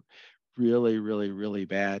hurt really, really, really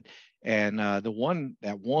bad. And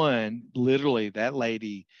literally that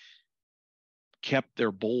lady kept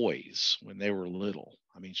their boys when they were little.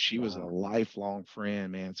 I mean, she was a lifelong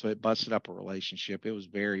friend, man. So it busted up a relationship. It was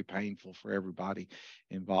very painful for everybody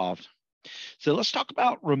involved. So let's talk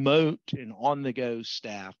about remote and on-the-go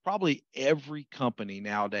staff. Probably every company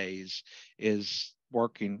nowadays is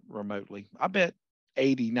working remotely. I bet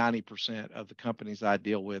 80-90% of the companies I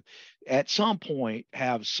deal with at some point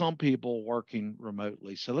have some people working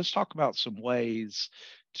remotely. So let's talk about some ways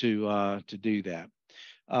to do that.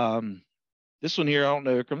 This one here, I don't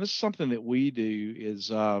know, Ikram, this is something that we do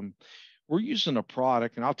is we're using a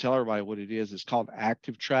product, and I'll tell everybody what it is. It's called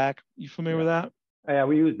Active Track. You familiar with that? Yeah,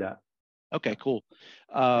 we use that. Okay, cool.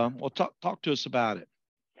 Well, talk to us about it.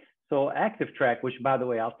 So Active Track, which by the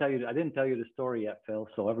way, I'll tell you, I didn't tell you the story yet, Phil,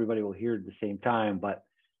 so everybody will hear it at the same time, but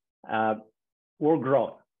we're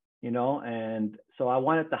growing, and so I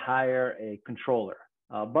wanted to hire a controller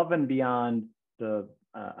above and beyond the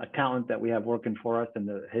accountant that we have working for us and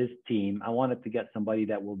his team. I wanted to get somebody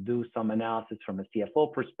that will do some analysis from a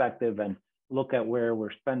CFO perspective and look at where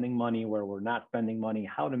we're spending money, where we're not spending money,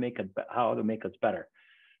 how to make us better.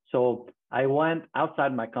 So I went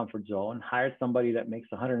outside my comfort zone, hired somebody that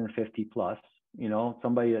makes 150 plus,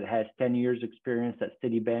 somebody that has 10 years experience at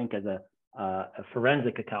Citibank as a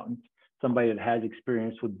forensic accountant, somebody that has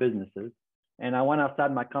experience with businesses. And I went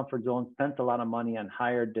outside my comfort zone, spent a lot of money and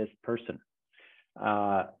hired this person.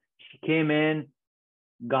 She came in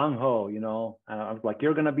gung-ho, I was like,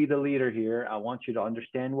 you're going to be the leader here. I want you to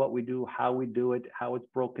understand what we do, how we do it, how it's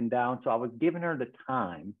broken down. So I was giving her the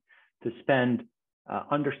time to spend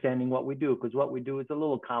understanding what we do, because what we do is a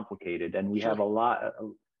little complicated, and we have a lot,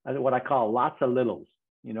 what I call lots of littles,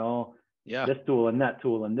 this tool and that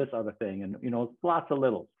tool and this other thing, and lots of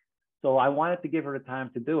littles. So I wanted to give her the time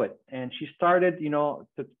to do it, and she started,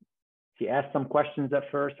 she asked some questions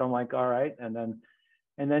at first. I'm like, all right, and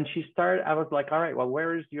then she started. I was like, all right, well,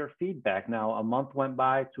 where is your feedback now? A month went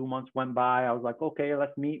by, 2 months went by. I was like, okay,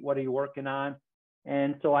 let's meet. What are you working on?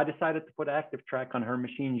 And so I decided to put Active Track on her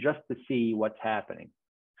machine just to see what's happening.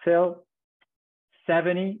 Phil,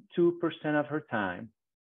 72% of her time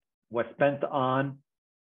was spent on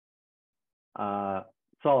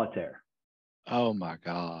solitaire. Oh my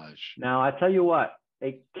gosh. Now, I tell you what,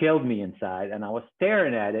 it killed me inside, and I was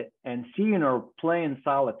staring at it and seeing her playing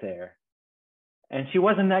solitaire, and she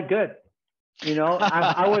wasn't that good.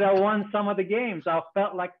 I would have won some of the games. I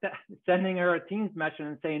felt like sending her a Teams message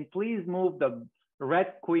and saying, please move the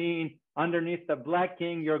red queen underneath the black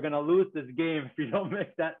king. You're going to lose this game if you don't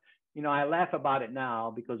make that. I laugh about it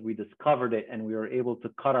now because we discovered it and we were able to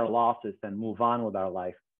cut our losses and move on with our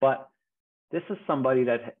life. But this is somebody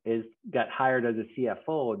that got hired as a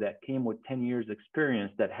CFO that came with 10 years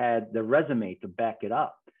experience, that had the resume to back it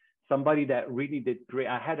up. Somebody that really did great.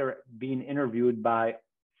 I had her being interviewed by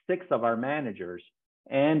 6 of our managers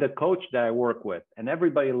and a coach that I work with, and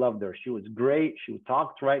everybody loved her. She was great. She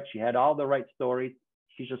talked right. She had all the right stories.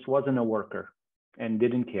 She just wasn't a worker and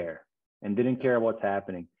didn't care what's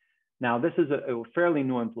happening. Now, this is a fairly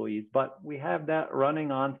new employees, but we have that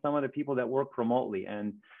running on some of the people that work remotely.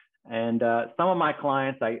 And some of my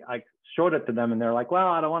clients, I showed it to them and they're like, well,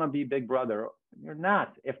 I don't want to be big brother. You're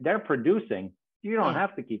not. If they're producing, you don't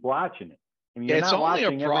have to keep watching it. I mean, it's only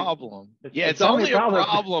a problem. It's only a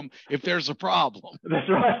problem if there's a problem. That's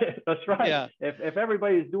right. That's right. Yeah. If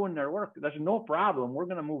everybody's doing their work, there's no problem. We're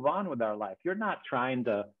going to move on with our life. You're not trying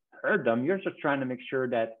to hurt them. You're just trying to make sure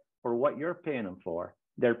that for what you're paying them for,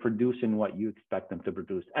 they're producing what you expect them to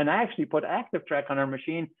produce. And I actually put Active Track on our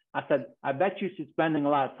machine. I said, I bet you she's spending a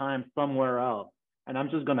lot of time somewhere else, and I'm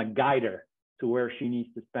just going to guide her to where she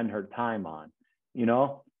needs to spend her time on,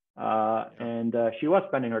 and she was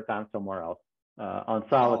spending her time somewhere else on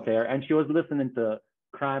solitaire, and she was listening to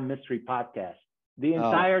crime mystery podcasts the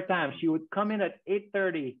entire time. She would come in at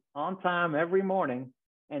 8:30 on time every morning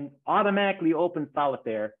and automatically open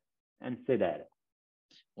solitaire and sit at it.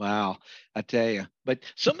 Wow, I tell you. But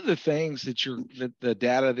some of the things that the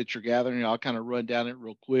data that you're gathering, I'll kind of run down it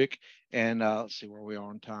real quick, and let's see where we are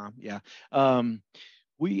on time. Yeah.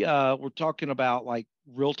 We're talking about like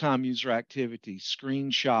real-time user activity,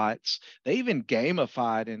 screenshots. They even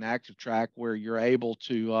gamified in Active Track where you're able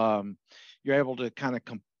to kind of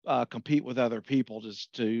compete with other people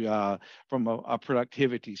just to from a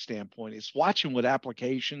productivity standpoint. It's watching what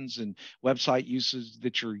applications and website uses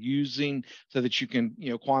that you're using so that you can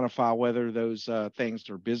quantify whether those things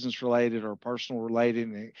are business related or personal related,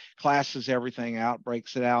 and it classes everything out,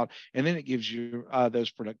 breaks it out, and then it gives you those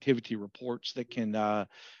productivity reports that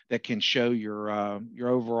can show your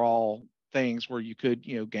overall things where you could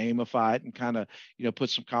gamify it and kind of put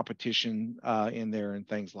some competition in there and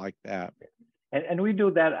things like that. And we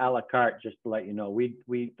do that a la carte, just to let you know.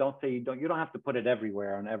 We don't say you don't have to put it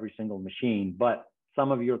everywhere on every single machine, but some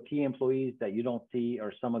of your key employees that you don't see,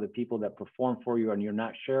 or some of the people that perform for you and you're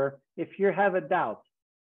not sure, if you have a doubt,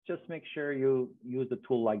 just make sure you use a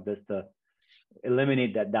tool like this to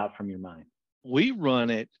eliminate that doubt from your mind. We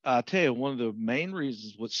run it. I'll tell you, one of the main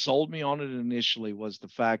reasons what sold me on it initially was the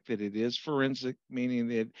fact that it is forensic, meaning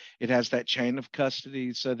that it has that chain of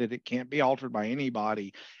custody so that it can't be altered by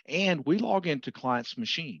anybody. And we log into clients'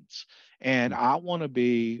 machines. And I want to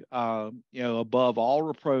be, above all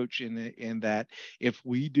reproach in that if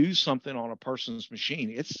we do something on a person's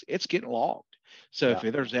machine, it's getting logged. So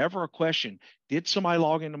if there's ever a question, did somebody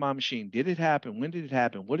log into my machine? Did it happen? When did it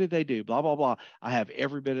happen? What did they do? Blah, blah, blah. I have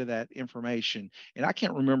every bit of that information. And I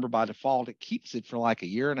can't remember by default. It keeps it for like a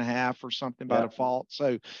year and a half or something by default.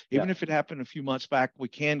 So even if it happened a few months back, we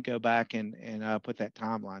can go back and put that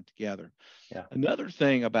timeline together. Yeah. Another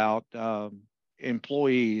thing about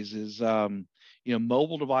employees is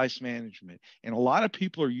mobile device management, and a lot of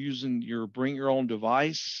people are using your bring your own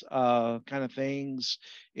device kind of things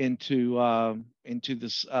into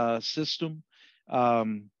this system,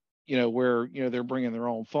 where they're bringing their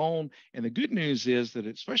own phone. And the good news is that,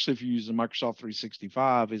 especially if you use the Microsoft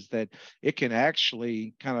 365, is that it can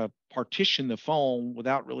actually kind of partition the phone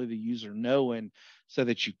without really the user knowing, so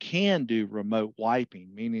that you can do remote wiping,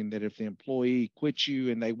 meaning that if the employee quits you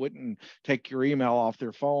and they wouldn't take your email off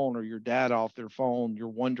their phone or your data off their phone, your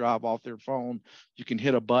OneDrive off their phone, you can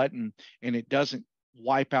hit a button and it doesn't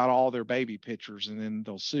wipe out all their baby pictures and then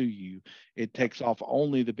they'll sue you. It takes off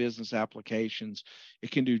only the business applications.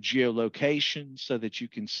 It can do geolocation so that you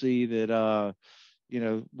can see that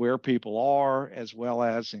where people are, as well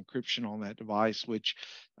as encryption on that device, which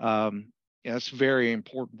it's very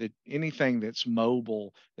important that anything that's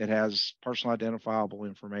mobile that has personal identifiable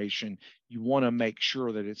information, you want to make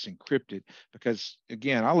sure that it's encrypted. Because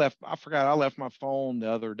again, I forgot I left my phone the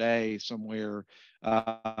other day somewhere,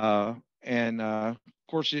 and of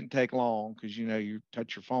course it didn't take long because you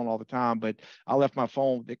touch your phone all the time. But I left my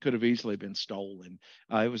phone that could have easily been stolen.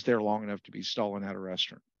 It was there long enough to be stolen at a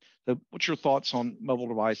restaurant. So what's your thoughts on mobile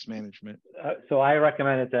device management? So I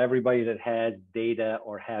recommend it to everybody that has data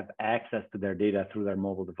or have access to their data through their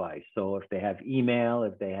mobile device. So if they have email,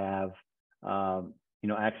 if they have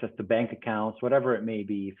access to bank accounts, whatever it may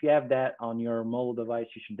be, if you have that on your mobile device,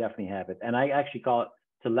 you should definitely have it. And I actually call it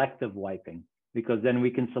selective wiping, because then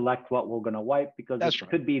we can select what we're going to wipe, because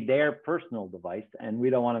could be their personal device, and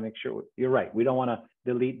we don't want to make sure. You're right. We don't want to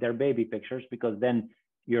delete their baby pictures, because then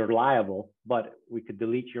you're liable, but we could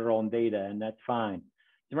delete your own data and that's fine. As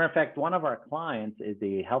a matter of fact, one of our clients is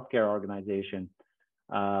a healthcare organization,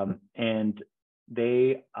 and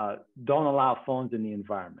they don't allow phones in the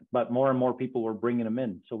environment, but more and more people were bringing them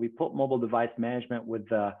in. So we put mobile device management with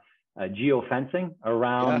geofencing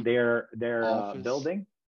around their building.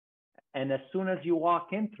 And as soon as you walk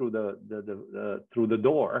in through the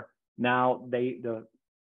door, now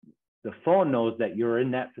the phone knows that you're in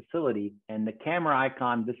that facility, and the camera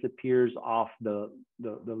icon disappears off the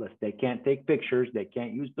list. They can't take pictures. They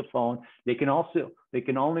can't use the phone. They can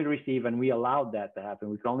only receive, and we allowed that to happen.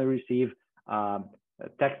 We can only receive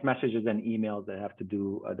text messages and emails that have to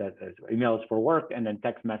do that. Emails for work, and then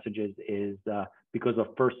text messages is because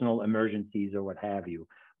of personal emergencies or what have you.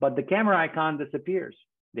 But the camera icon disappears.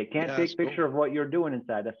 They can't take a picture of what you're doing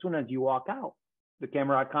inside. As soon as you walk out, the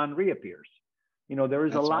camera icon reappears. There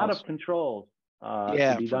is a lot of controls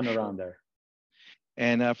to be done around there.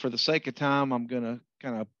 And for the sake of time, I'm going to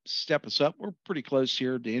kind of step us up. We're pretty close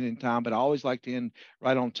here to ending time, but I always like to end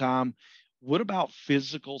right on time. What about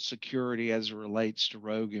physical security as it relates to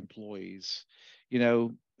rogue employees?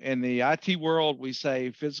 In the IT world, we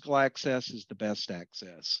say physical access is the best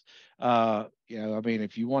access.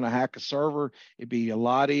 If you want to hack a server, it'd be a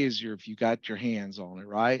lot easier if you got your hands on it,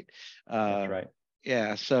 right? That's right.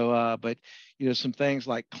 Yeah. So, but some things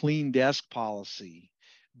like clean desk policy,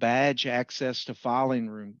 badge access to filing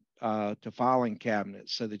room, to filing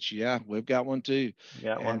cabinets, so that we've got one too.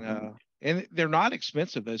 Yeah. And they're not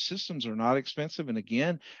expensive. Those systems are not expensive. And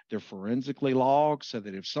again, they're forensically logged, so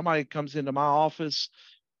that if somebody comes into my office,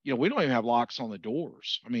 we don't even have locks on the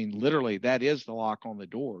doors. I mean, literally, that is the lock on the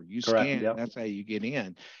door. You Correct. scan, Yep. that's how you get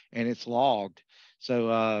in, and it's logged.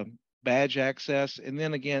 So badge access, and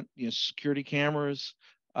then again, security cameras.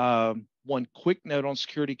 One quick note on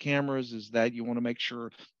security cameras is that you want to make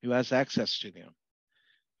sure who has access to them,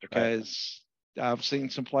 because I've seen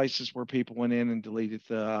some places where people went in and deleted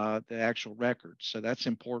the actual records. So that's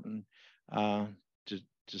important to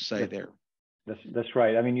say there. That's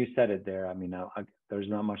right. I mean, you said it there. I mean, there's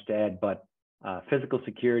not much to add, but physical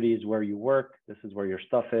security is where you work. This is where your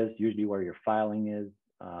stuff is, usually where your filing is.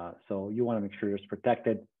 So you want to make sure it's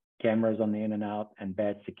protected, cameras on the in and out, and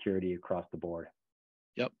badge security across the board.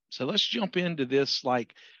 Yep. So let's jump into this.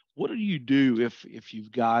 Like, what do you do if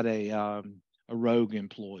you've got a rogue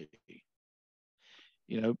employee?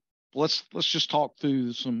 Let's just talk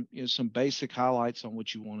through some basic highlights on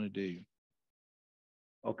what you want to do.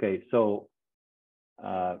 Okay, so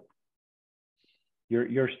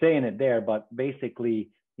you're saying it there, but basically,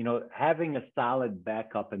 having a solid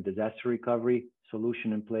backup and disaster recovery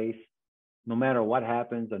solution in place, no matter what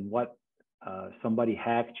happens and what somebody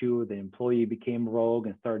hacked you, the employee became rogue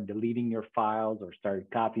and started deleting your files or started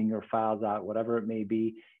copying your files out, whatever it may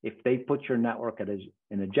be. If they put your network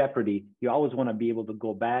in a jeopardy, you always want to be able to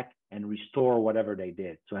go back and restore whatever they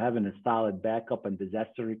did. So having a solid backup and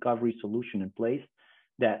disaster recovery solution in place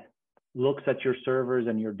that looks at your servers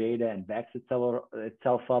and your data and backs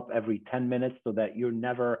itself up every 10 minutes so that you're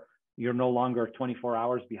no longer 24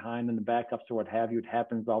 hours behind in the backups or what have you. It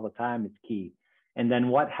happens all the time. It's key. And then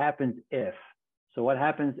what happens if? So what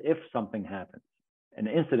happens if something happens, an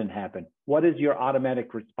incident happened? What is your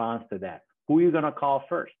automatic response to that? Who are you going to call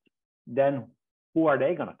first? Then who are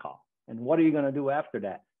they going to call? And what are you going to do after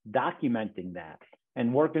that? Documenting that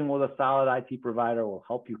and working with a solid IT provider will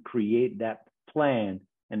help you create that plan.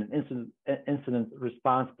 And an incident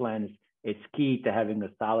response plan is key to having a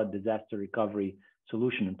solid disaster recovery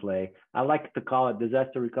solution in play. I like to call it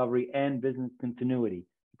disaster recovery and business continuity,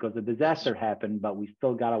 because the disaster happened, but we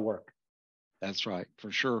still got to work. That's right, for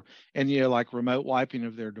sure. And, like remote wiping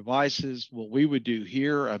of their devices, what we would do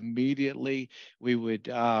here immediately, we would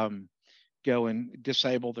go and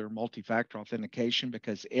disable their multi-factor authentication,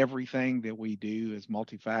 because everything that we do is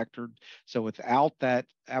multi-factored. So without that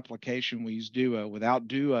application, we use Duo. Without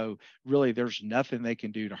Duo, really, there's nothing they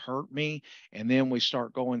can do to hurt me. And then we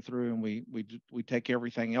start going through and we take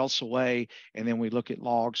everything else away, and then we look at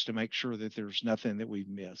logs to make sure that there's nothing that we've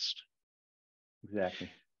missed. Exactly.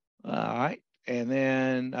 All right. And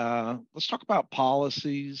then let's talk about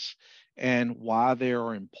policies and why they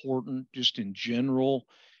are important just in general.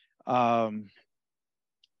 I've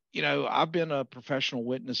been a professional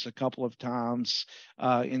witness a couple of times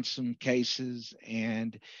in some cases,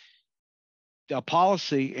 and a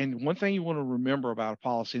policy, and one thing you want to remember about a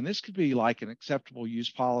policy, and this could be like an acceptable use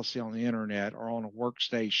policy on the internet or on a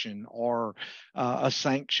workstation, or a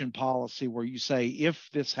sanction policy where you say, if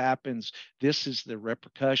this happens, this is the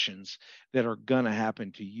repercussions that are going to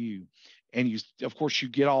happen to you. And of course, you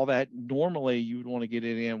get all that. Normally, you would want to get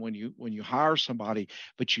it in when you hire somebody,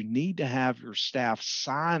 but you need to have your staff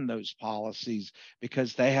sign those policies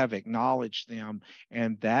because they have acknowledged them,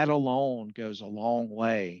 and that alone goes a long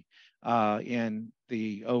way in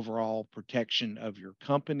the overall protection of your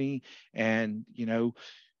company. And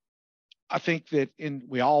I think that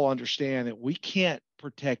we all understand that we can't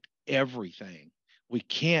protect everything. We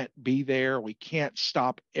can't be there. We can't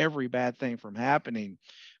stop every bad thing from happening.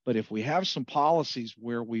 But if we have some policies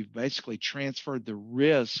where we've basically transferred the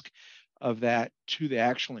risk of that to the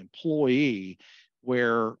actual employee,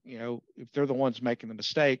 where, if they're the ones making the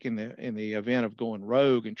mistake in the event of going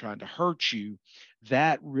rogue and trying to hurt you,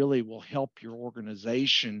 that really will help your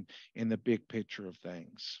organization in the big picture of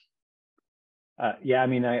things. Yeah, I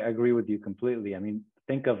mean, I agree with you completely. I mean,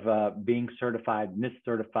 think of being certified, NIST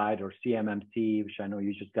certified, or CMMC, which I know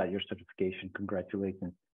you just got your certification.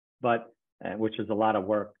 Congratulations. But which is a lot of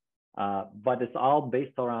work. But it's all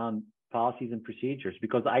based around policies and procedures,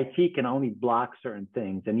 because IT can only block certain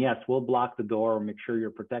things. And yes, we'll block the door or make sure you're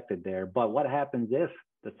protected there. But what happens if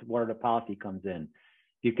that's where the policy comes in?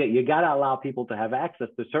 You got to allow people to have access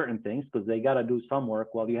to certain things because they got to do some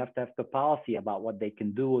work. Well, you have to have the policy about what they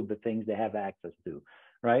can do with the things they have access to,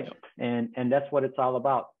 right? Yep. And that's what it's all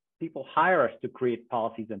about. People hire us to create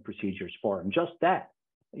policies and procedures for them, just that,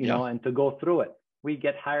 you know, and to go through it. We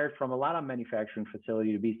get hired from a lot of manufacturing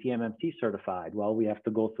facility to be CMMC certified. Well, we have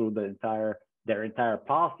to go through their entire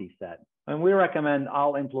policy set. And we recommend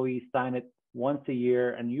all employees sign it once a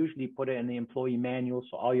year and usually put it in the employee manual.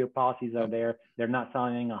 So all your policies are there. They're not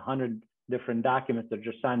signing 100 different documents. They're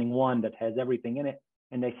just signing one that has everything in it.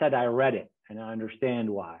 And they said, I read it and I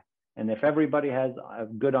understand why. And if everybody has a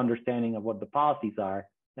good understanding of what the policies are,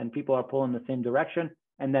 then people are pulling the same direction.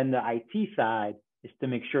 And then the IT side is to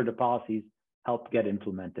make sure the policies help get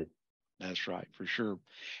implemented. That's right, for sure.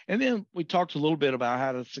 And then we talked a little bit about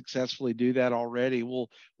how to successfully do that already.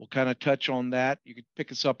 We'll kind of touch on that. You could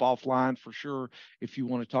pick us up offline for sure if you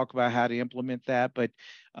want to talk about how to implement that. But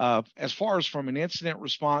as far as from an incident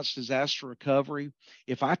response, disaster recovery,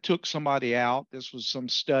 if I took somebody out, this was some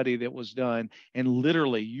study that was done, and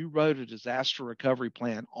literally you wrote a disaster recovery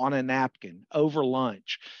plan on a napkin over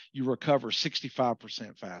lunch, you recover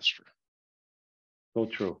 65% faster. So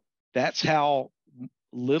true. That's how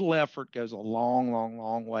little effort goes a long, long,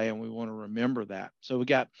 long way, and we want to remember that. So we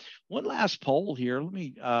got one last poll here. Let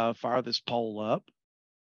me fire this poll up.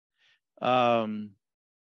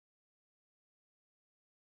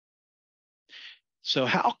 So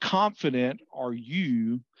how confident are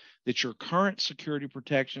you that your current security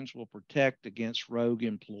protections will protect against rogue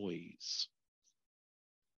employees?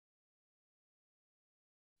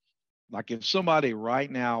 Like if somebody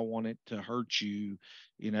right now wanted to hurt you,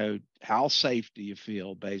 how safe do you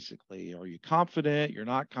feel, basically? Are you confident, you're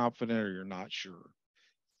not confident, or you're not sure?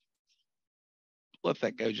 Let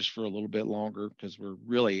that go just for a little bit longer because we're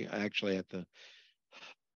really actually at the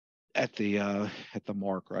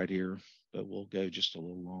mark right here, but we'll go just a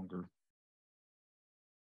little longer.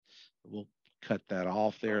 We'll cut that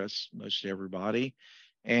off there. That's most everybody.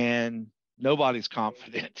 And nobody's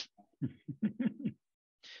confident.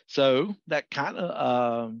 So that kind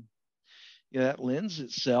of that lends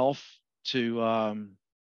itself to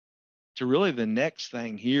really the next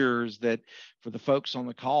thing here is that for the folks on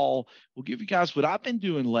the call, we'll give you guys what I've been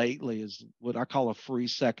doing lately is what I call a free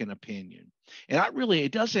second opinion. And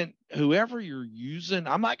whoever you're using,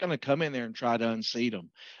 I'm not going to come in there and try to unseat them.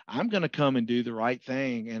 I'm going to come and do the right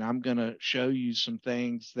thing. And I'm going to show you some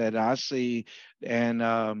things that I see and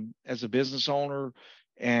as a business owner,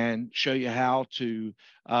 and show you how to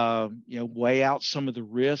weigh out some of the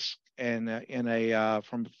risk and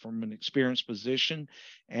from an experienced position,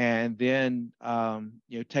 and then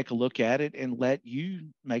take a look at it and let you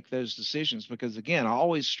make those decisions. Because again, I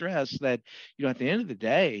always stress that at the end of the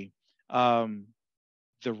day,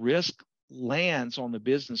 the risk lands on the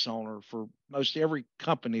business owner for most every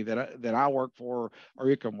company that I work for or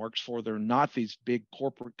Ikram works for. They're not these big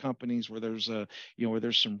corporate companies where there's where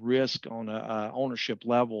there's some risk on a ownership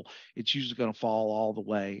level. It's usually going to fall all the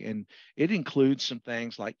way, and it includes some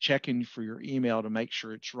things like checking for your email to make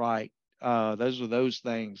sure it's right. Those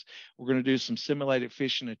things. We're going to do some simulated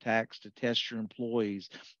phishing attacks to test your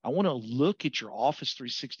employees. I want to look at your Office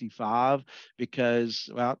 365 because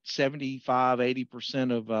about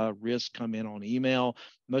 75-80% of risks come in on email.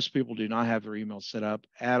 Most people do not have their email set up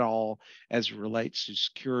at all as it relates to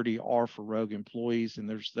security or for rogue employees. And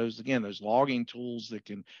there's those logging tools that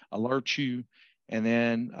can alert you. And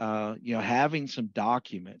then, having some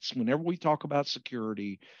documents. Whenever we talk about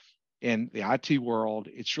security, in the IT world,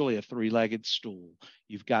 it's really a three-legged stool.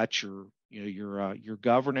 You've got your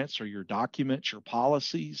governance or your documents, your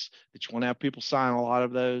policies that you want to have people sign a lot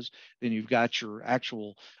of those. Then you've got your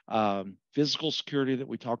actual physical security that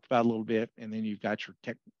we talked about a little bit. And then you've got your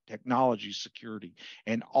technology security.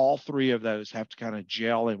 And all three of those have to kind of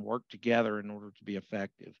gel and work together in order to be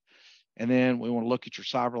effective. And then we want to look at your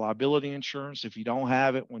cyber liability insurance. If you don't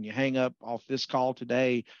have it, when you hang up off this call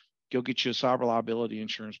today, go get you a cyber liability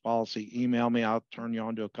insurance policy. Email me. I'll turn you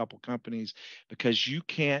on to a couple companies because you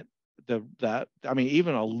can't,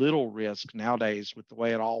 even a little risk nowadays with the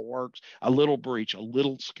way it all works, a little breach, a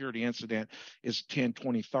little security incident is 10,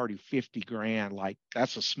 20, 30, 50 grand. Like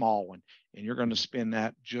that's a small one. And you're going to spend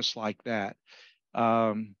that just like that.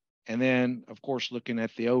 And then of course, looking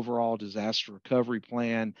at the overall disaster recovery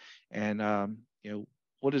plan and,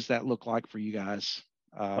 what does that look like for you guys?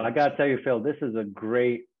 Well, I got to tell you, Phil, this is a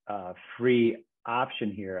great free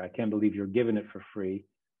option here. I can't believe you're giving it for free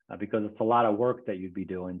because it's a lot of work that you'd be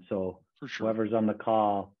doing. So for sure, whoever's on the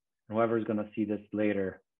call, whoever's going to see this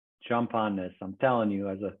later, jump on this. I'm telling you,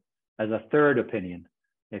 as a third opinion,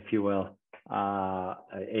 if you will,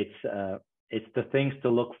 it's the things to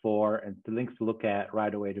look for and the links to look at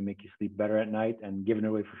right away to make you sleep better at night, and giving it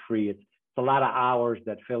away for free. It's a lot of hours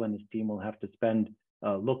that Phil and his team will have to spend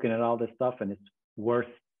looking at all this stuff, and it's worth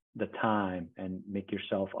the time and make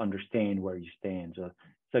yourself understand where you stand. So it's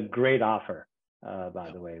a great offer, by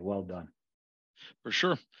the way. Well done. For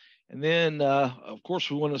sure. And then, of course,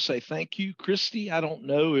 we want to say thank you, Christy. I don't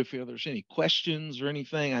know if there's any questions or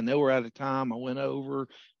anything. I know we're out of time. I went over.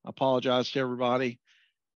 I apologize to everybody.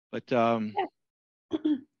 But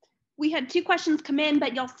we had 2 questions come in,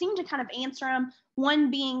 but y'all seem to kind of answer them. One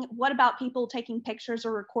being, what about people taking pictures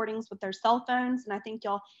or recordings with their cell phones? And I think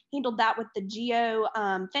y'all handled that with the geo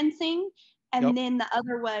fencing. And then the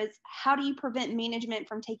other was, how do you prevent management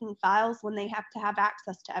from taking files when they have to have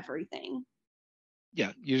access to everything?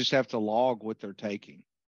 Yeah, you just have to log what they're taking.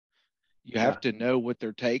 You have to know what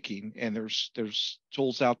they're taking, and there's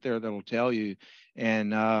tools out there that'll tell you.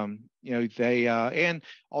 And you know, they and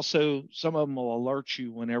also some of them will alert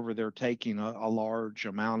you whenever they're taking a large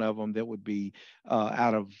amount of them that would be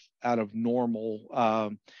out of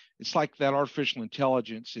normal. It's like that artificial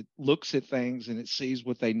intelligence. It looks at things and it sees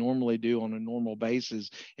what they normally do on a normal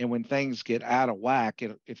basis, and when things get out of whack,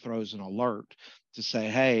 it throws an alert to say,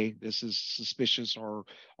 hey, this is suspicious or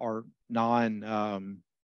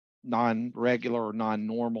non-regular or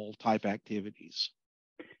non-normal type activities.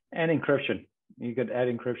 And encryption. You could add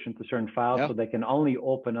encryption to certain files so they can only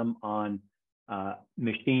open them on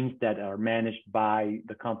machines that are managed by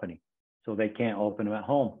the company. So they can't open them at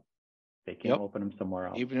home. They can't open them somewhere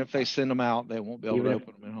else. Even if they send them out, they won't be able to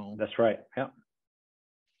open them at home. That's right. Yeah.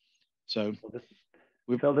 So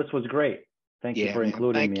Phil, this was great. Thank you for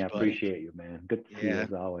including me. I buddy. appreciate you, man. Good to see you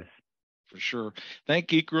as always. For sure. Thank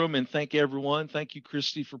Ikram, and thank everyone. Thank you,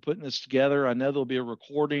 Christy, for putting this together. I know there'll be a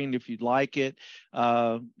recording if you'd like it.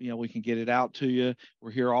 You know, we can get it out to you.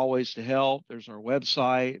 We're here always to help. There's our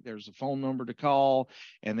website. There's a phone number to call.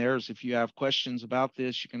 And there's, if you have questions about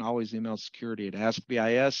this, you can always email security at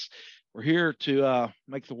AskBIS. We're here to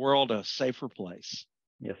make the world a safer place.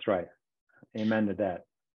 Yes, right. Amen to that.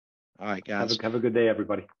 All right, guys. Have a good day,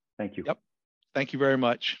 everybody. Thank you. Yep. Thank you very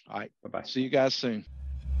much. All right. Bye-bye. See you guys soon.